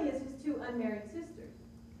family is his 2 unmarried sisters,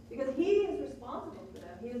 because he is responsible for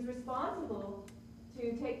them. He is responsible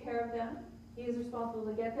to take care of them. He is responsible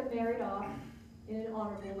to get them married off in an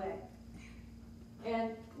honorable way.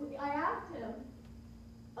 And I asked him,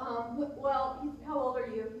 well, how old are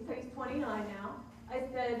you? He said he's 29 now. I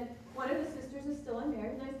said, one of his sisters is still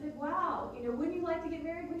unmarried. And I said, wow, wouldn't you like to get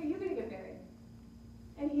married? When are you going to get married?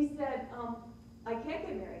 And he said, I can't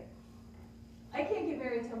get married. I can't get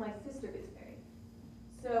married until my sister gets married.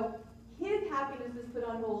 So his happiness is put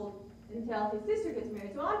on hold until his sister gets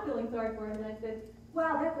married. So I'm feeling sorry for him, and I said,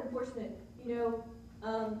 wow, that's unfortunate.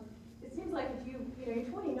 It seems like if you're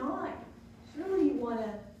 29, surely you want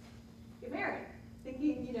to get married.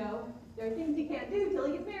 Thinking, there are things he can't do till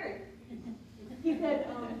he gets married. He said,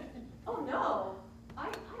 oh no, I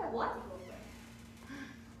have lots of girlfriends.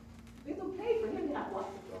 It's okay for him to have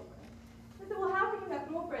lots of girlfriends. I said, well, how can you have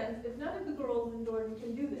girlfriends if none of the girls in Jordan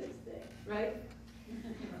can do this thing, right?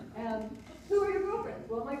 Who are your girlfriends?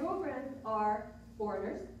 Well, my girlfriends are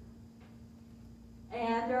foreigners,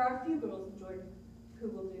 and there are a few girls in Jordan who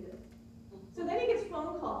will do this. So then he gets a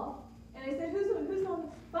phone call, and I said, who's on the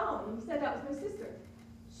phone? And he said, that was my sister.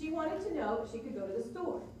 She wanted to know if she could go to the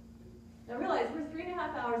store. Now realize we're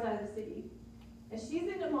 3.5 hours out of the city, and she's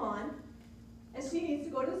in Amman, and she needs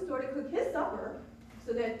to go to the store to cook his supper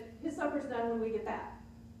so that his supper's done when we get back.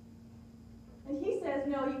 And he says,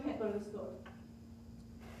 no, you can't go to the store.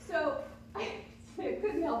 So I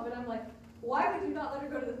couldn't help it. I'm like, why would you not let her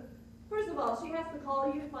go to the store? First of all, she has to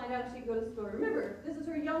call you to find out if she can go to the store. Remember, this is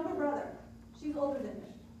her younger brother. She's older than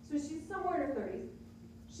him. So she's somewhere in her 30s.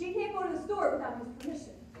 She can't go to the store without his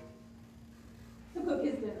permission to cook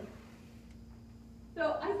his dinner.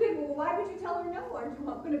 So I said, well, why would you tell her no? Aren't you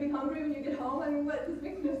going to be hungry when you get home? I mean, this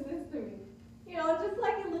makes no sense to me. Just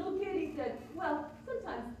like a little kid, he said, well,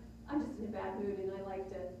 sometimes I'm just in a bad mood and I like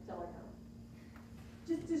to tell her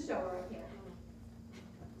no. Just to show her I can't.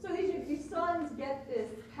 So these sons get this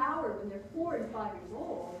power when they're 4 and 5 years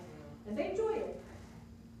old, and they enjoy it.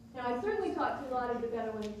 Now, I certainly talked to a lot of the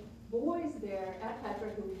Bedouin boys there at Petra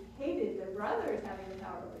who hated their brothers having the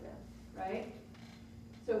power over them, right?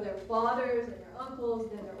 So their fathers and their uncles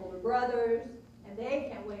and their older brothers, and they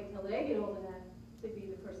can't wait till they get old enough to be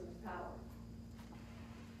the person of power.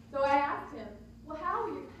 So I asked him, well, how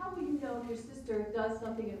will you know if your sister does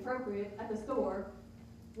something inappropriate at the store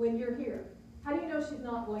when you're here? How do you know she's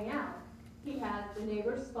not going out? He has the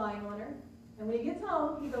neighbors spying on her, and when he gets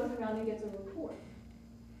home, he goes around and gets a report.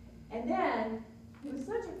 And then, he was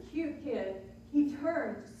such a cute kid, he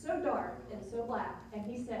turned so dark and so black, and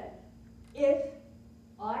he said, if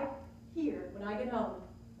I hear, when I get home,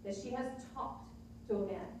 that she has talked to a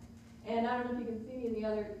man, and I don't know if you can see me in the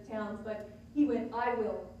other towns, but he went, I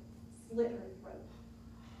will slit her throat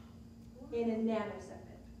in a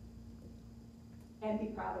nanosecond, and be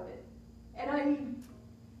proud of it. And I mean,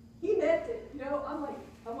 he meant it, I'm like,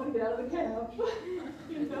 I want to get out of the cab,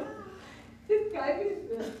 This guy means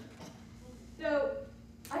this. So,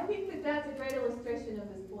 I think that that's a great illustration of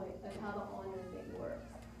this point of how the honor thing works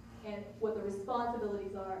and what the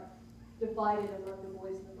responsibilities are divided among the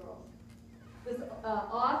boys and the girls. This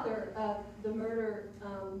author of The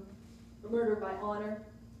Murder by Honor,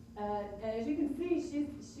 and as you can see,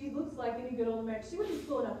 she looks like any good old American. She went to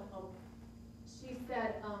school in Oklahoma. She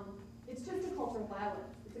said, it's just a culture of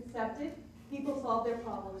violence. It's accepted. People solve their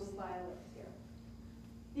problems with violence here.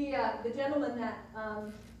 The gentleman that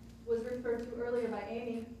was referred to earlier by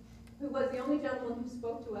Amy, who was the only gentleman who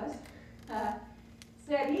spoke to us,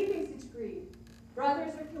 said he thinks it's greed.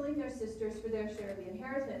 Brothers are killing their sisters for their share of the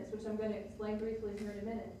inheritance, which I'm going to explain briefly here in a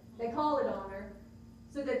minute. They call it honor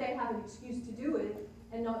so that they have an excuse to do it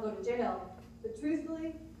and not go to jail. But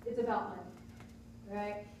truthfully, it's about money,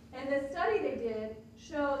 right? And the study they did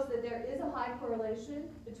shows that there is a high correlation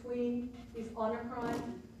between these honor crimes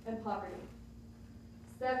and poverty.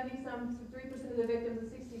 3% of the victims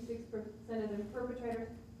and 66% of the perpetrators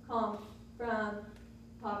come from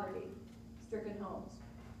poverty-stricken homes.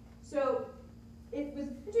 So it was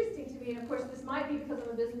interesting to me, and of course this might be because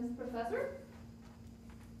I'm a business professor,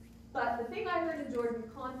 but the thing I heard in Jordan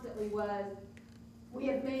constantly was, we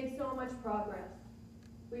have made so much progress.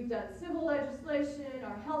 We've done civil legislation,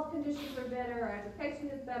 our health conditions are better, our education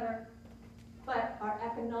is better, but our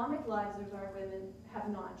economic lives of our women have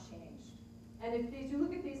not changed. And if you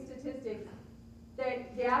look at these statistics,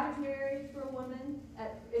 the average marriage for a woman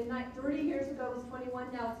 30 years ago was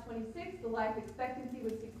 21, now it's 26. The life expectancy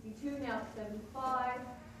was 62, now it's 75.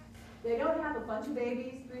 They don't have a bunch of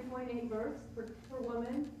babies, 3.8 births per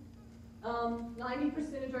woman.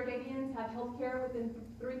 90% of Jordanians have health care within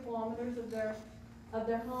 3 kilometers of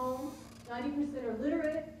their home. 90% are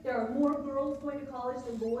literate. There are more girls going to college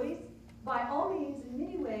than boys. By all means, in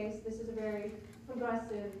many ways, this is a very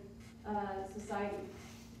progressive society.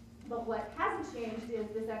 But what hasn't changed is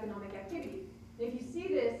this economic activity. And if you see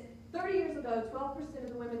this, 30 years ago, 12% of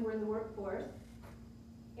the women were in the workforce,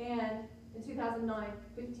 and in 2009,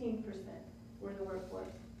 15% were in the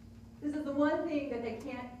workforce. This is the one thing that they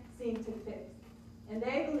can't seem to fix. And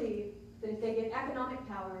they believe that if they get economic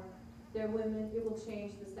power, it will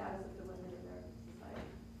change the status of the women in their society.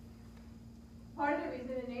 part of the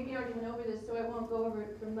reason, and Amy already went over this, so I won't go over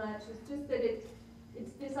it for much, is just that it's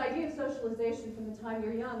this idea of socialization from the time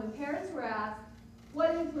you're young. When parents were asked,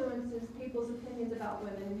 what influences people's opinions about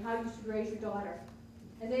women and how you should raise your daughter?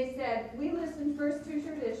 And they said, we listen first to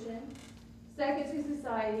tradition, second to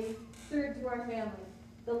society, third to our family.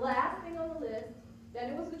 The last thing on the list, then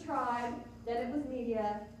it was the tribe, then it was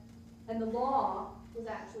media, and the law was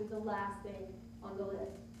actually the last thing on the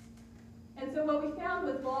list. And so what we found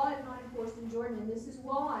was law is not enforced in Jordan, and this is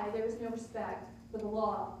why there is no respect for the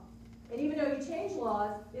law. And even though you change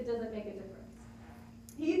laws, it doesn't make a difference.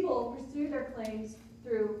 People pursue their claims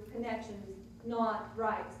through connections, not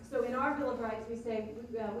rights. So in our Bill of Rights, we say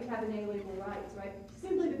we have inalienable rights, right?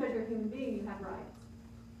 Simply because you're a human being, you have rights.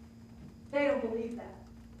 They don't believe that,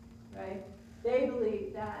 right? They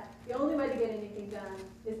believe that the only way to get anything done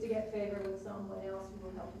is to get favor with someone else who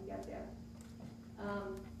will help you get there.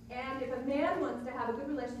 And if a man wants to have a good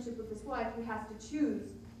relationship with his wife, he has to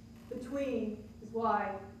choose between his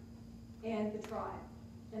wife and the tribe.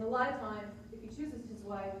 And a lot of times, if he chooses his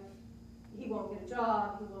wife, he won't get a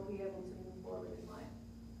job, he won't be able to move forward in life.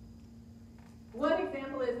 One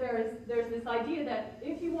example is there's this idea that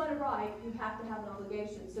if you want a right, you have to have an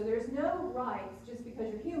obligation. So there's no rights just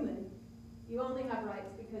because you're human. You only have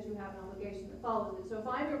rights because you have an obligation that follows it. So if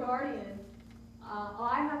I'm your guardian,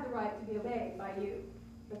 I have the right to be obeyed by you.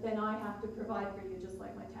 But then I have to provide for you just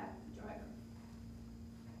like my taxi driver.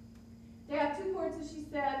 They have two courts, as she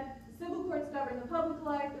said. The civil courts govern the public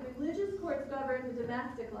life. The religious courts govern the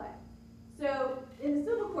domestic life. So in the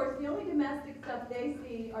civil courts, the only domestic stuff they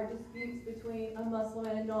see are disputes between a Muslim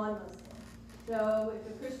and a non-Muslim. So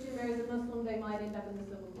if a Christian marries a Muslim, they might end up in the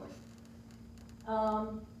civil court.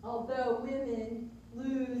 Although women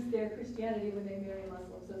lose their Christianity when they marry a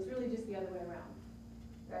Muslim. So it's really just the other way around,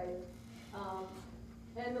 right?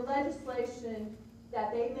 And the legislation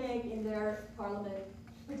that they make in their parliament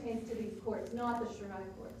pertains to these courts, not the Sharia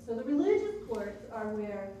courts. So the religious courts are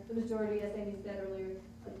where the majority, as Amy said earlier,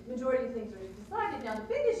 the majority of things are decided. Now the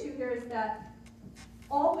big issue here is that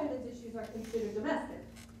all women's issues are considered domestic.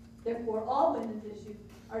 Therefore, all women's issues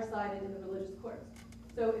are cited in the religious courts.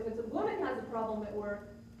 So if it's a woman has a problem at work,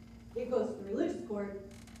 it goes to the religious court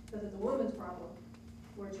because it's a woman's problem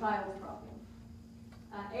or a child's problem.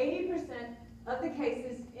 80% of the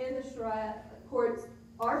cases in the Sharia courts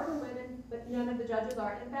are for women, but none of the judges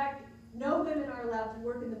are. In fact, no women are allowed to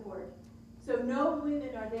work in the court. So no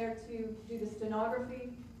women are there to do the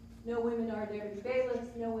stenography, no women are there to be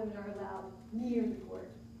bailiffs, no women are allowed near the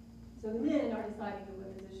court. So the men are deciding the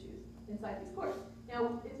women's issues inside these courts.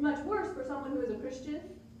 Now, it's much worse for someone who is a Christian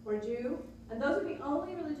or a Jew, and those are the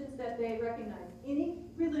only religions that they recognize. Any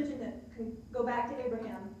religion that can go back to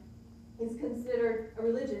Abraham is considered a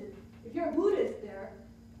religion. If you're a Buddhist there,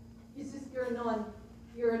 it's just you're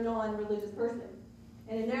a non-religious person.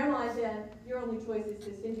 And in their mind then, your only choice is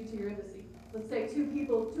to send you to your embassy. Let's say two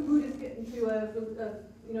Buddhists get into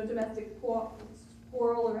a domestic quarrel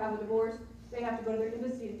or have a divorce, they have to go to their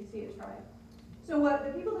embassy to see it tried. So what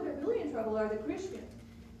the people that are really in trouble are the Christians.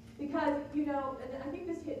 Because, and I think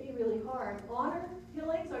this hit me really hard, honor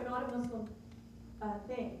killings are not a Muslim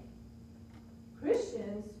thing.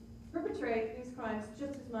 Christians perpetrate these crimes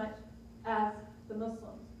just as much as the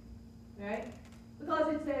Muslims, right?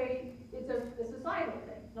 Because it's a societal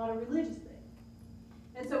thing, not a religious thing.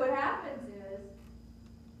 And so what happens is,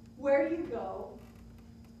 where do you go?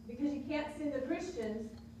 Because you can't send the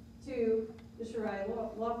Christians to the Sharia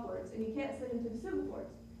law courts, and you can't send them to the civil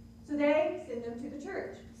courts. So they send them to the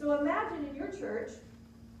church. So imagine in your church,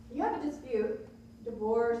 you have a dispute,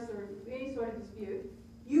 divorce or any sort of dispute.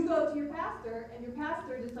 You go to your pastor, and your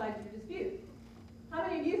pastor decides your dispute. How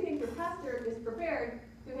many of you think your pastor is prepared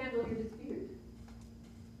to handle your dispute?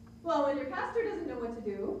 Well, when your pastor doesn't know what to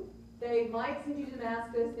do, they might send you to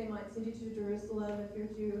Damascus, they might send you to Jerusalem if you're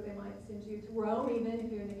Jew, they might send you to Rome even if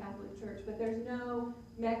you're in the Catholic Church, but there's no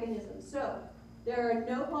mechanism. So there are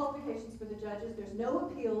no qualifications for the judges, there's no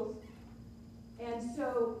appeals, and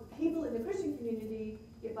so people in the Christian community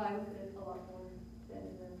get by with it a lot more than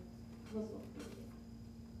in the Muslim community.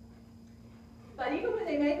 But even when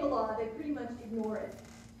they make a law, they pretty much ignore it.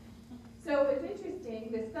 So it's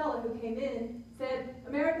interesting, this fellow who came in said,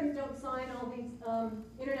 Americans don't sign all these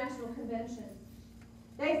international conventions.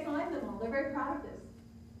 They sign them all, they're very proud of this.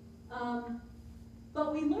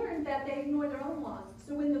 But we learned that they ignore their own laws.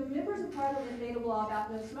 So when the members of parliament made a law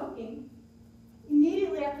about no smoking,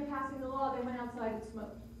 immediately after passing the law, they went outside and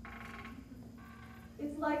smoked.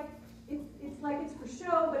 It's like it's for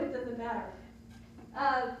show, but it doesn't matter.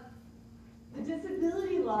 The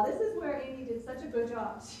disability law, this is where Amy did such a good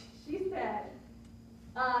job. She said,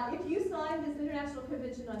 if you sign this International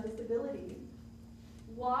Convention on Disability,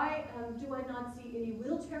 Why do I not see any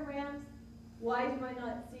wheelchair ramps? Why do I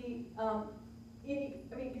not see any,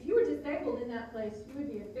 I mean, if you were disabled in that place, you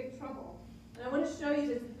would be in big trouble. And I want to show you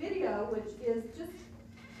this video, which is just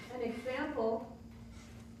an example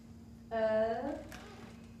of,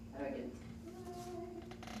 how do I get,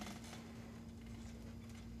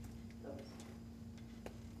 oops.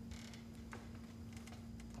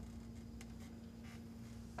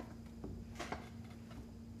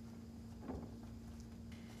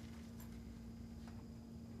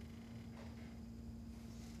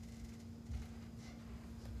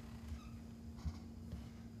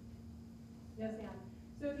 No sound.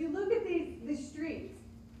 So if you look at these streets,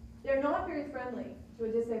 they're not very friendly to a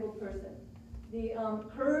disabled person. The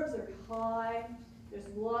curbs are high. There's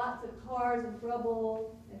lots of cars and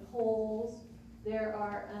rubble and holes. There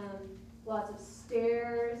are lots of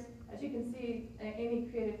stairs. As you can see, Amy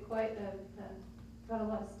created got a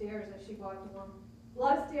lot of stairs as she walked along. A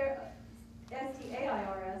lot of stairs,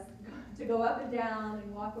 S-T-A-I-R-S, to go up and down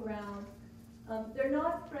and walk around. They're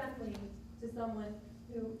not friendly to someone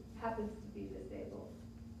who happens to be disabled.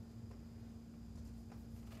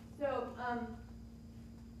 So,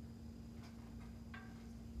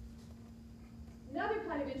 another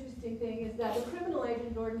kind of interesting thing is that the criminal age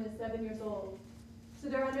in Jordan is 7 years old. So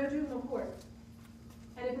there are no juvenile courts.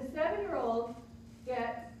 And if a 7-year-old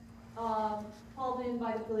gets called in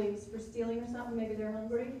by the police for stealing or something, maybe they're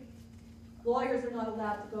hungry, lawyers are not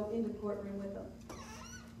allowed to go into the courtroom with them.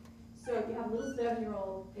 So if you have a little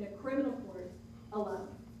 7-year-old in a criminal court alone,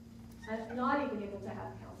 and not even able to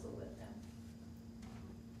have counsel with them.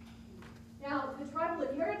 Now, the tribal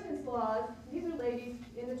inheritance laws, these are ladies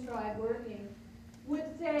in the tribe working,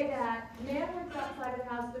 would say that man works outside of the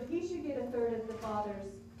house, but he should get a third of the father's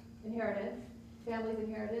inheritance, family's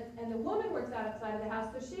inheritance, and the woman works outside of the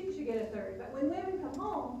house, so she should get a third. But when women come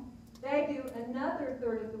home, they do another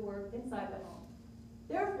third of the work inside the home.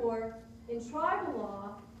 Therefore, in tribal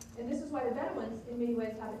law, and this is why the Bedouins in many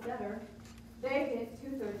ways have it better, they get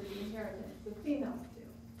 2/3 of the inheritance, the females do.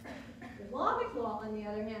 The Islamic law, on the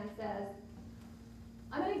other hand, says,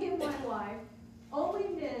 I'm going to give my wife, only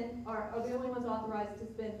men are the only ones authorized to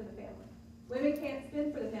spend for the family. Women can't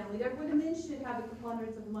spend for the family, therefore the men should have a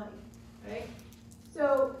preponderance of the money, right?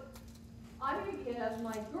 So, I'm going to give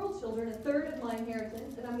my girl children a third of my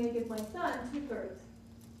inheritance, and I'm going to give my son 2/3,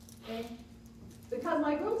 okay? Because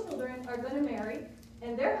my girl children are going to marry,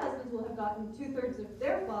 and their husbands will have gotten 2/3 of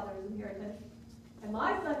their father's inheritance, and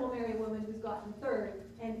my son will marry a woman who's gotten a third,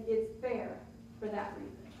 and it's fair for that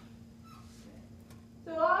reason.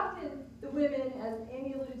 So often, the women, as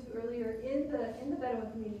Amy alluded to earlier, in the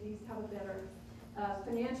Bedouin communities have a better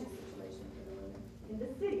financial situation for the women in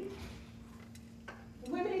the city.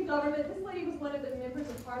 Women in government, this lady was one of the members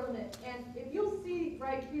of parliament, and if you'll see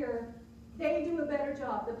right here, they do a better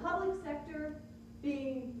job. The public sector,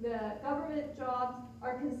 being the government jobs,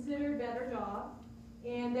 are considered better jobs,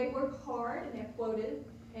 and they work hard and they're quoted,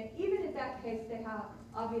 and even in that case, they have,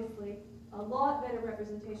 obviously, a lot better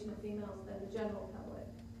representation of females than the general public.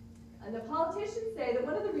 And the politicians say that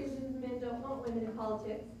one of the reasons men don't want women in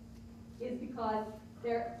politics is because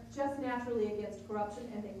they're just naturally against corruption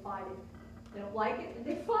and they fight it. They don't like it and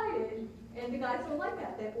they fight it, and the guys don't like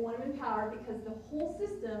that. They want them in power because the whole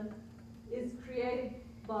system is created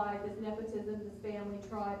by this nepotism, this family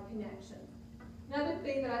tribe connection. Another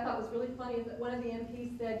thing that I thought was really funny is that one of the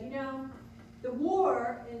MPs said, you know, the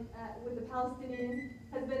war with the Palestinians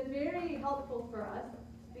has been very helpful for us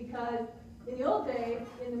because in the old days,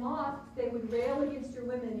 in the mosques, they would rail against your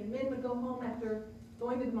women. Your men would go home after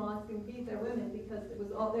going to the mosque and beat their women because it was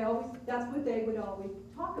that's what they would always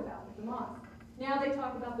talk about at the mosque. Now they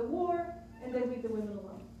talk about the war and they leave the women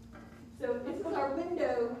alone. So this is our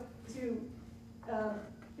window to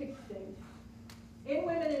fix things. In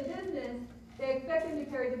women in business, they expect them to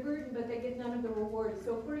carry the burden, but they get none of the rewards.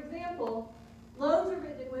 So for example, loans are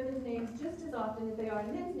written in women's names just as often as they are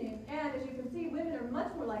in men's names. And as you can see, women are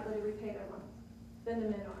much more likely to repay their loans than the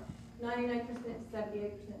men are, 99% to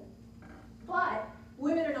 78%. But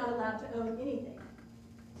women are not allowed to own anything.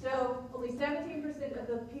 So only 17% of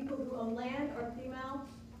the people who own land are female.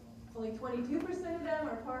 Only 22%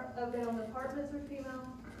 of them own apartments are female.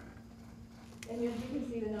 And you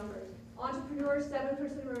can see the numbers. Entrepreneurs, 7%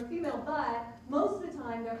 of them are female, but most of the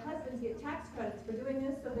time their husbands get tax credits for doing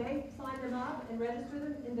this, so they sign them up and register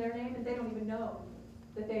them in their name, and they don't even know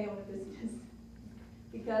that they own a business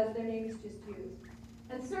because their name is just used.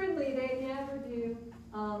 And certainly they never do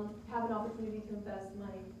have an opportunity to invest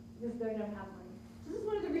money because they don't have money. So this is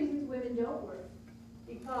one of the reasons women don't work,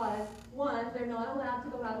 because one, they're not allowed to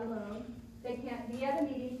go out alone. They can't be at a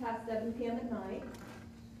meeting past 7 p.m. at night.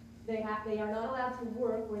 They are not allowed to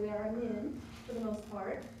work where there are men, for the most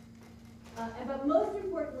part. But most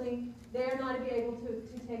importantly, they are not to be able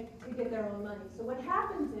to get their own money. So what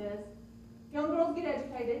happens is, young girls get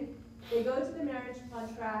educated, they go to the marriage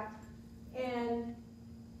contract, and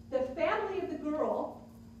the family of the girl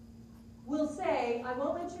will say, I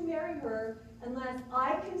won't let you marry her unless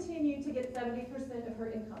I continue to get 70% of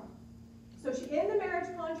her income. So in the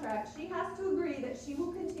marriage contract, she has to agree that she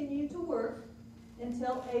will continue to work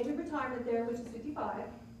until age of retirement there, which is 55.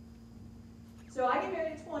 So I get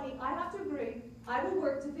married at 20, I have to agree, I will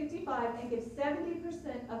work to 55 and give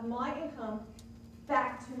 70% of my income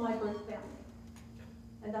back to my birth family.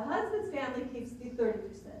 And the husband's family keeps the 30%.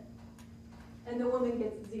 And the woman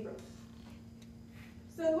gets 0.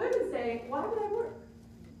 So the women say, why would I work?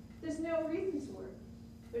 There's no reason to work.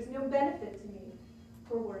 There's no benefit to me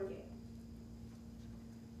for working.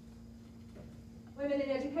 Women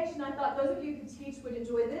in education, I thought those of you who teach would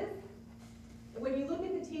enjoy this. When you look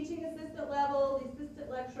at the teaching assistant level, the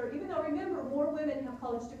assistant lecturer, even though remember, more women have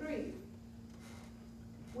college degrees.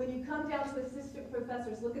 When you come down to assistant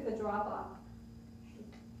professors, look at the drop-off.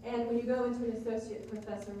 And when you go into an associate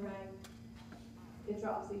professor rank, it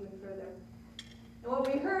drops even further. And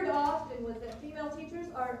what we heard often was that female teachers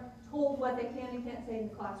are told what they can and can't say in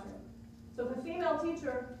the classroom. So if a female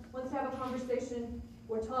teacher wants to have a conversation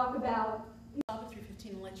or talk about, stop at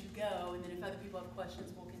 3:15 and let you go, and then if other people have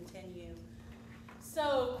questions, we'll continue.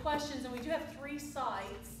 So questions, and we do have 3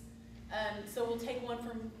 sites, so we'll take one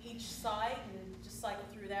from each site and just cycle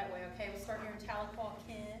through that way. Okay, we'll start here in Tahlequah,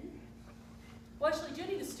 Ken. Well, actually, do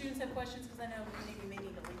any of the students have questions? Because I know we may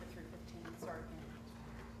need to leave at 3:15 and start again.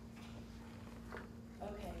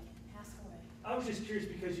 Okay, ask away. I was just curious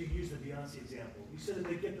because you used the Beyonce example. You said that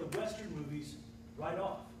they get the Western movies right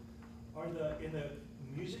off. In the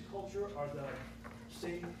music culture, are the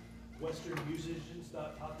same Western musicians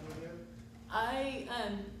not popular there? I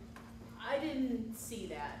didn't see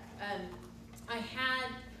that.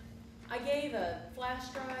 I gave a flash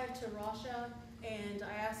drive to Rasha, and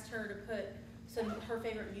I asked her to put her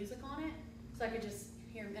favorite music on it, so I could just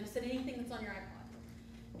hear. And I said anything that's on your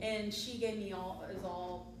iPod, and she gave me it was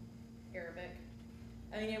all Arabic.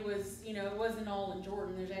 I mean, it was, it wasn't all in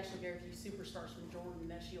Jordan. There's actually very few superstars from Jordan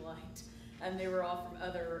that she liked, and they were all from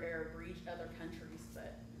other Arab regions, other countries.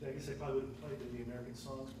 But I guess they probably wouldn't play the American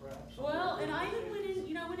songs, perhaps. Well, and I even went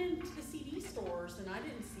into the CD stores, and I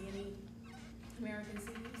didn't see any American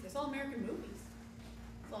CDs. I saw American movies.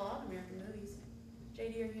 I saw a lot of American movies.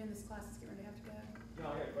 JD, are you in this class? It's getting ready to have to go. No,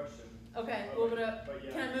 I got a question. Okay,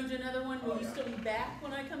 Yeah. can I move to another one? Will you yeah. still be back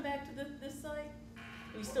when I come back to this site?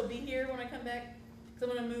 Will you still be here when I come back? Because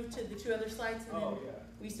I'm going to move to the 2 other sites, and then will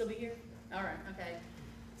you still be here? All right, okay.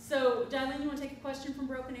 So, Dilene, you want to take a question from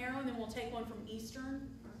Broken Arrow, and then we'll take one from Eastern?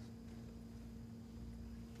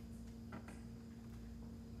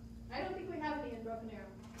 I don't think we have any in Broken Arrow.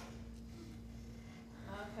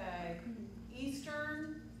 Okay.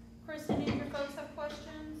 Eastern, Kristen, any of your folks have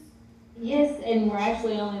questions? Yes, and we're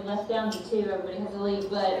actually only left down to 2. Everybody has to leave.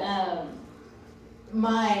 But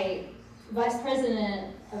my vice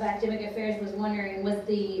president of academic affairs was wondering, was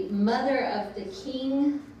the mother of the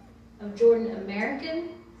king of Jordan American?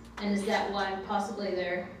 And is that why possibly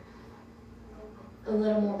they're a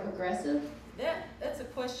little more progressive? That's a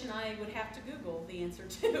question I would have to Google the answer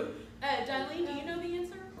to. Dilene, do you know the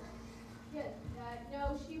answer? Yes,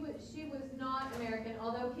 no, she was not American,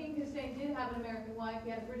 although King Hussein did have an American wife.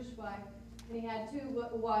 He had a British wife, and he had 2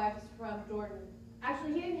 wives from Jordan.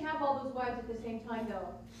 Actually, he didn't have all those wives at the same time,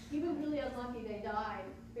 though. He was really unlucky. They died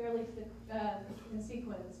fairly in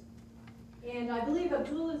sequence. And I believe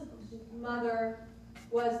Abdullah's mother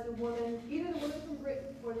was the woman, either the woman from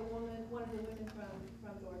Britain or one of the women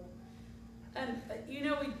from Jordan.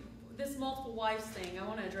 This multiple wives thing, I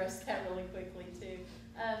want to address that really quickly too.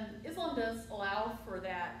 Islam does allow for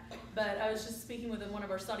that, but I was just speaking with one of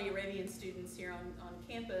our Saudi Arabian students here on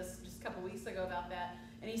campus just a couple weeks ago about that,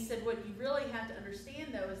 and he said what you really have to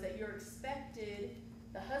understand though is that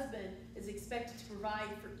the husband is expected to provide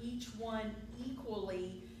for each one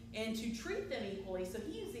equally and to treat them equally. So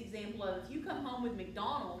he used the example of if you come home with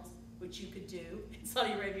McDonald's, which you could do in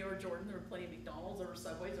Saudi Arabia or Jordan, there were plenty of McDonald's, there were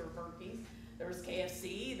Subways, there were Burger Kings, there was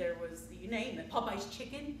KFC, there was, you name it, Popeye's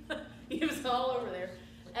chicken, it was all over there.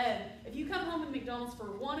 And if you come home with McDonald's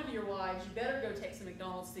for one of your wives, you better go take some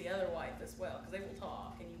McDonald's to the other wife as well, because they will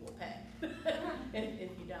talk and you will pay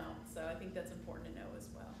if you don't. So I think that's important to know as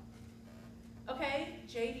well. Okay,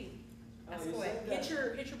 JD, ask away. Hit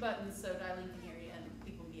your buttons so Dilene can hear you and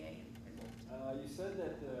people can be able. You said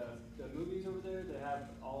that the movies over there, they have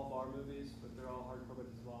all of our movies, but they're all hardcore but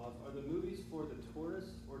as well. Are the movies for the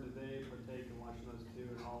tourists, or do they partake in watching those too,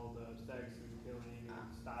 and all of the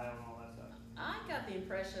style and all that stuff. I got the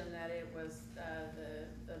impression that it was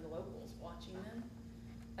the locals watching them,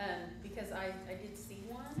 because I did see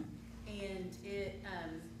one, and it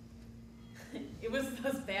it was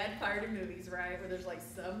those bad pirated movies, right, where there's like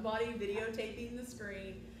somebody videotaping the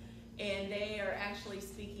screen, and they are actually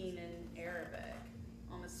speaking in Arabic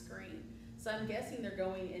on the screen. So I'm guessing they're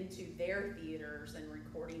going into their theaters and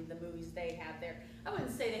recording the movies they have there. I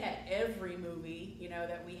wouldn't say they had every movie, you know,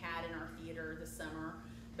 that we had in our theater this summer,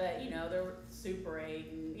 but, you know, there were Super 8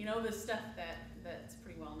 and, you know, the stuff that's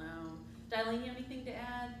pretty well known. Dilene, you have anything to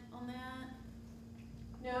add on that?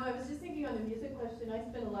 No, I was just thinking on the music question, I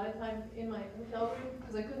spent a lot of time in my hotel room,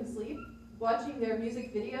 because I couldn't sleep, watching their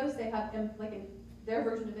music videos. They have their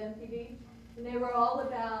version of MTV, and they were all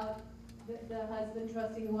about the husband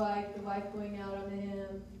trusting the wife going out on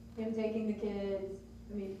him taking the kids.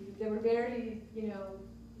 I mean, they were very, you know,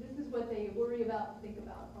 this is what they worry about and think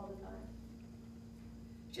about all the time.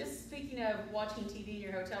 Just speaking of watching TV in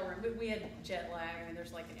your hotel room, we had jet lag. I mean,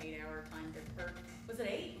 there's like an 8-hour time difference. Was it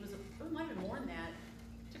 8? It might have been more than that.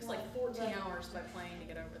 It took us like 14 hours by plane to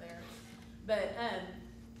get over there. But,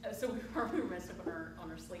 so we were messed up on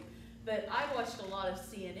our sleep. But I watched a lot of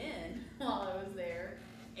CNN while I was there,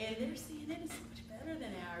 and their CNN is so much better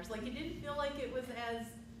than ours. Like, it didn't feel like it was as,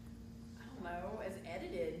 I don't know, as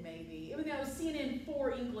edited maybe. Even though it was CNN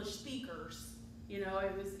for English speakers, you know,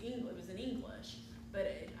 it was in English. But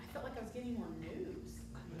I felt like I was getting more news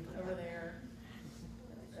over there.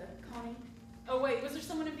 Connie? Oh wait, was there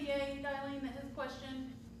someone in VA, Dilene, that has a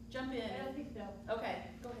question? Jump in. I don't think so. Okay,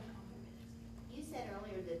 go ahead. You said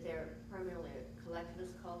earlier that they're primarily a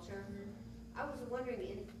collectivist culture. I was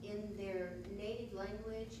wondering, in their native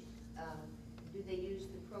language, do they use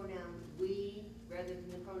the pronoun we rather than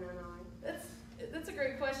the pronoun I? That's a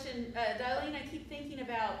great question. Dilene, I keep thinking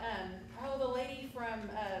about, the lady from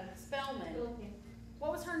Spelman.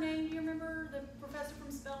 What was her name? Do you remember the professor from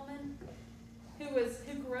Spelman?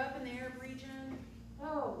 Who grew up in the Arab region?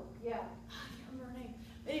 Oh, yeah. I can't remember her name.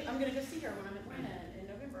 Anyway, I'm gonna go see her when I'm in Atlanta in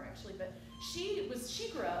November, actually. But she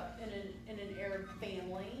grew up in an Arab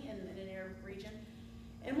family in an Arab region,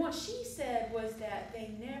 and what she said was that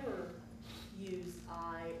they never use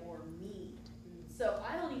I or me. So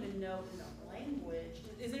I don't even know in the language.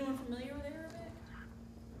 Is anyone familiar with Arabic?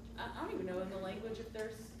 I don't even know in the language if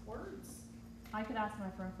there's words. I could ask my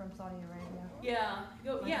friend from Saudi Arabia. Yeah,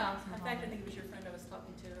 yeah. house in In fact, I think it was your friend I was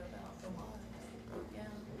talking to about the lives.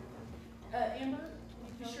 Yeah. Amber,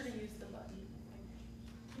 be sure to use the button.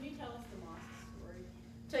 Can you tell us the mosque story?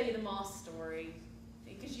 Tell you the mosque story,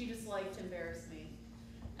 because you just like to embarrass me.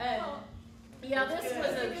 Well, yeah, this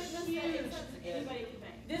was a huge. Anybody can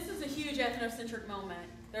make. This is a huge ethnocentric moment.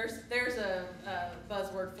 There's a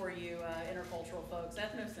buzzword for you, intercultural folks.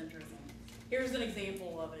 Ethnocentrism. Here's an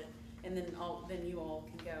example of it, and then you all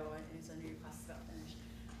can go. As I know your class is about finished.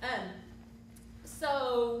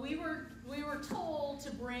 So we were told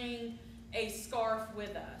to bring a scarf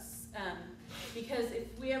with us, because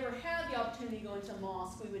if we ever had the opportunity to go into a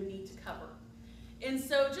mosque, we would need to cover. And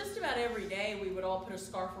so just about every day we would all put a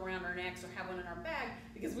scarf around our necks or have one in our bag,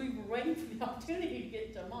 because we were waiting for the opportunity to get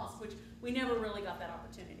into a mosque, which we never really got that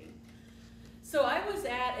opportunity. So I was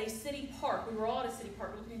at a city park. We were all at a city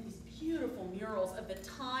park looking at these beautiful murals of the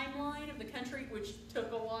timeline of the country, which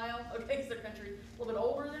took a while. Okay, because their country a little bit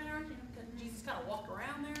older than ours. You know, Jesus kind of walked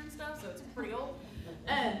around there and stuff, so it's pretty old.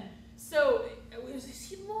 So it was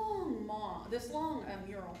this long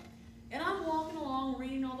mural. And I'm walking along,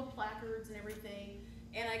 reading all the placards and everything,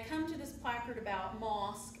 and I come to this placard about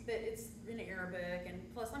mosque, that it's in Arabic, and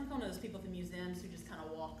plus I'm one of those people at the museums who just kind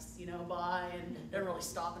of walks, you know, by and doesn't really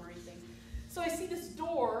stop and read things. So I see this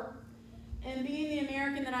door, and being the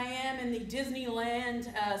American that I am, in the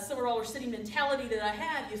Disneyland Silver Dollar City mentality that I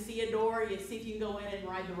have, you see a door, you see if you can go in and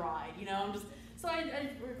ride the ride, you know. So I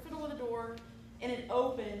fiddle with the door, and it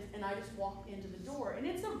opens, and I just walk into the door, and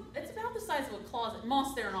it's about the size of a closet.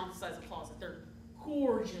 Mosques there are not the size of a closet. They're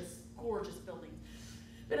gorgeous, gorgeous buildings.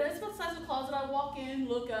 But it's about the size of a closet. I walk in,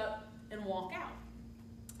 look up, and walk out.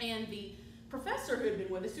 And the professor who had been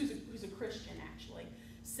with us, who's a Christian actually,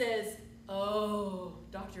 says, "Oh,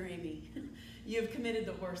 Dr. Amy, you have committed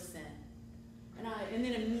the worst sin." And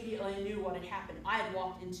then immediately I knew what had happened. I had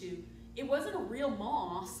walked into, it wasn't a real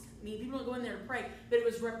mosque. I mean, people don't go in there to pray, but it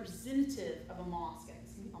was representative of a mosque on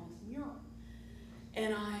this mural.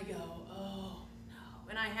 And I go, "Oh no!"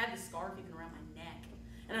 And I had the scarf even around my neck,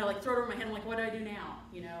 and I like throw it over my head. I'm like, "What do I do now?"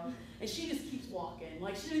 You know? And she just keeps walking,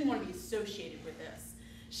 like she didn't want to be associated with this.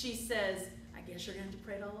 She says, "I guess you're gonna have to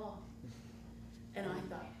pray to Allah." And I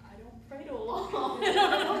thought, I don't pray to Allah.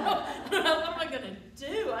 I don't know what am I gonna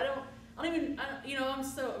do. I don't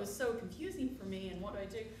it was so confusing for me, and what do I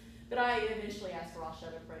do? But I eventually asked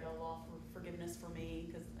Rasha to pray to Allah for forgiveness for me,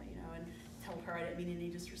 because, and told her I didn't mean any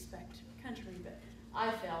disrespect to her country, but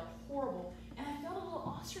I felt horrible, and I felt a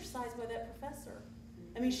little ostracized by that professor.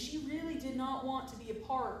 I mean, she really did not want to be a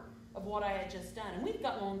part of what I had just done, and we'd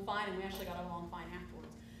gotten along fine, and we actually got along fine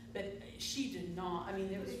afterwards, but she did not. I mean,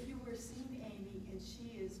 there was... If you were seeing Amy and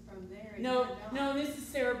she is from there... and No, you're not- no, Mrs.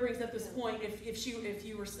 Sarah brings up this point, if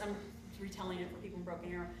you were, I'm retelling it for people in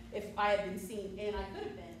Broken Arrow, if I had been seen, and I could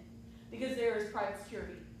have been, because there is private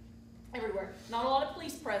security everywhere. Not a lot of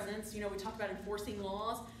police presence. We talked about enforcing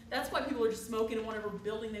laws. That's why people are just smoking in whatever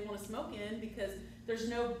building they want to smoke in, because there's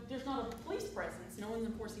not a police presence. No one's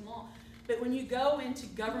enforcing law. But when you go into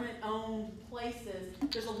government-owned places,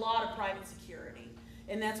 there's a lot of private security.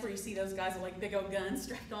 And that's where you see those guys with like big old guns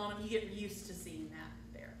strapped on them. You get used to seeing that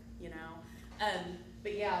there,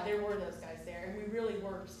 But yeah, there were those guys there, and we really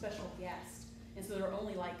were special guests. And so there were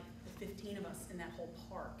only like 15 of us in that whole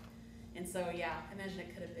park. And so yeah, I imagine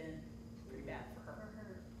it could have been pretty bad for her.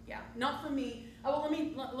 Yeah, not for me. Oh,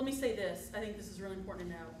 well, let me say this. I think this is really important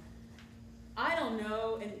to know. I don't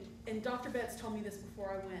know, and Dr. Betts told me this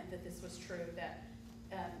before I went, that this was true, that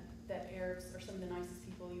Arabs are some of the nicest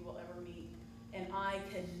people you will ever meet. And I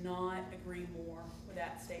could not agree more with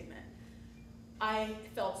that statement. I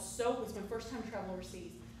felt it was my first time traveling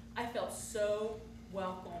overseas. I felt so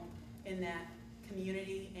welcome in that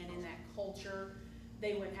community and in that culture.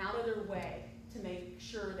 They went out of their way to make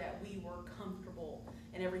sure that we were comfortable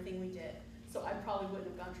in everything we did. So I probably wouldn't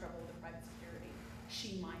have gone trouble with the private security.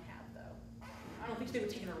 She might have, though. I don't think they would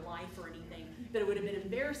have taken her life or anything, but it would have been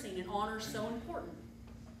embarrassing, and honor's so important,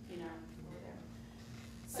 over there.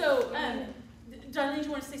 So, Dilene, do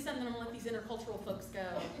you want to say something? I'm going to let these intercultural folks go.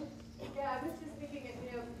 Yeah, I was just thinking,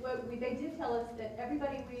 they did tell us that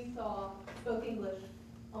everybody we saw spoke English.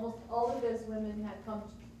 Almost all of those women had come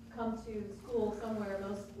to school somewhere,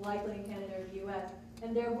 most likely in Canada or the U.S.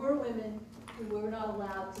 And there were women who were not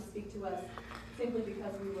allowed to speak to us simply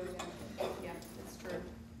because we were American. Yeah, that's true.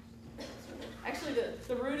 Actually,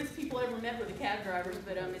 the rudest people I ever met were the cab drivers,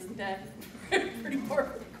 but isn't that pretty par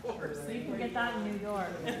for the course? So you can get that in New York.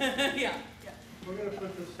 Yeah. We're going to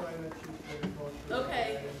put the sign that she's very cultural.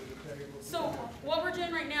 Okay. So what we're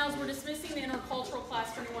doing right now is we're dismissing the intercultural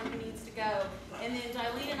class for anyone who needs to go, and then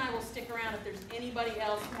Dilene and I will stick around if there's anybody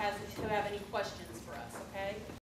else who have any questions for us. Okay.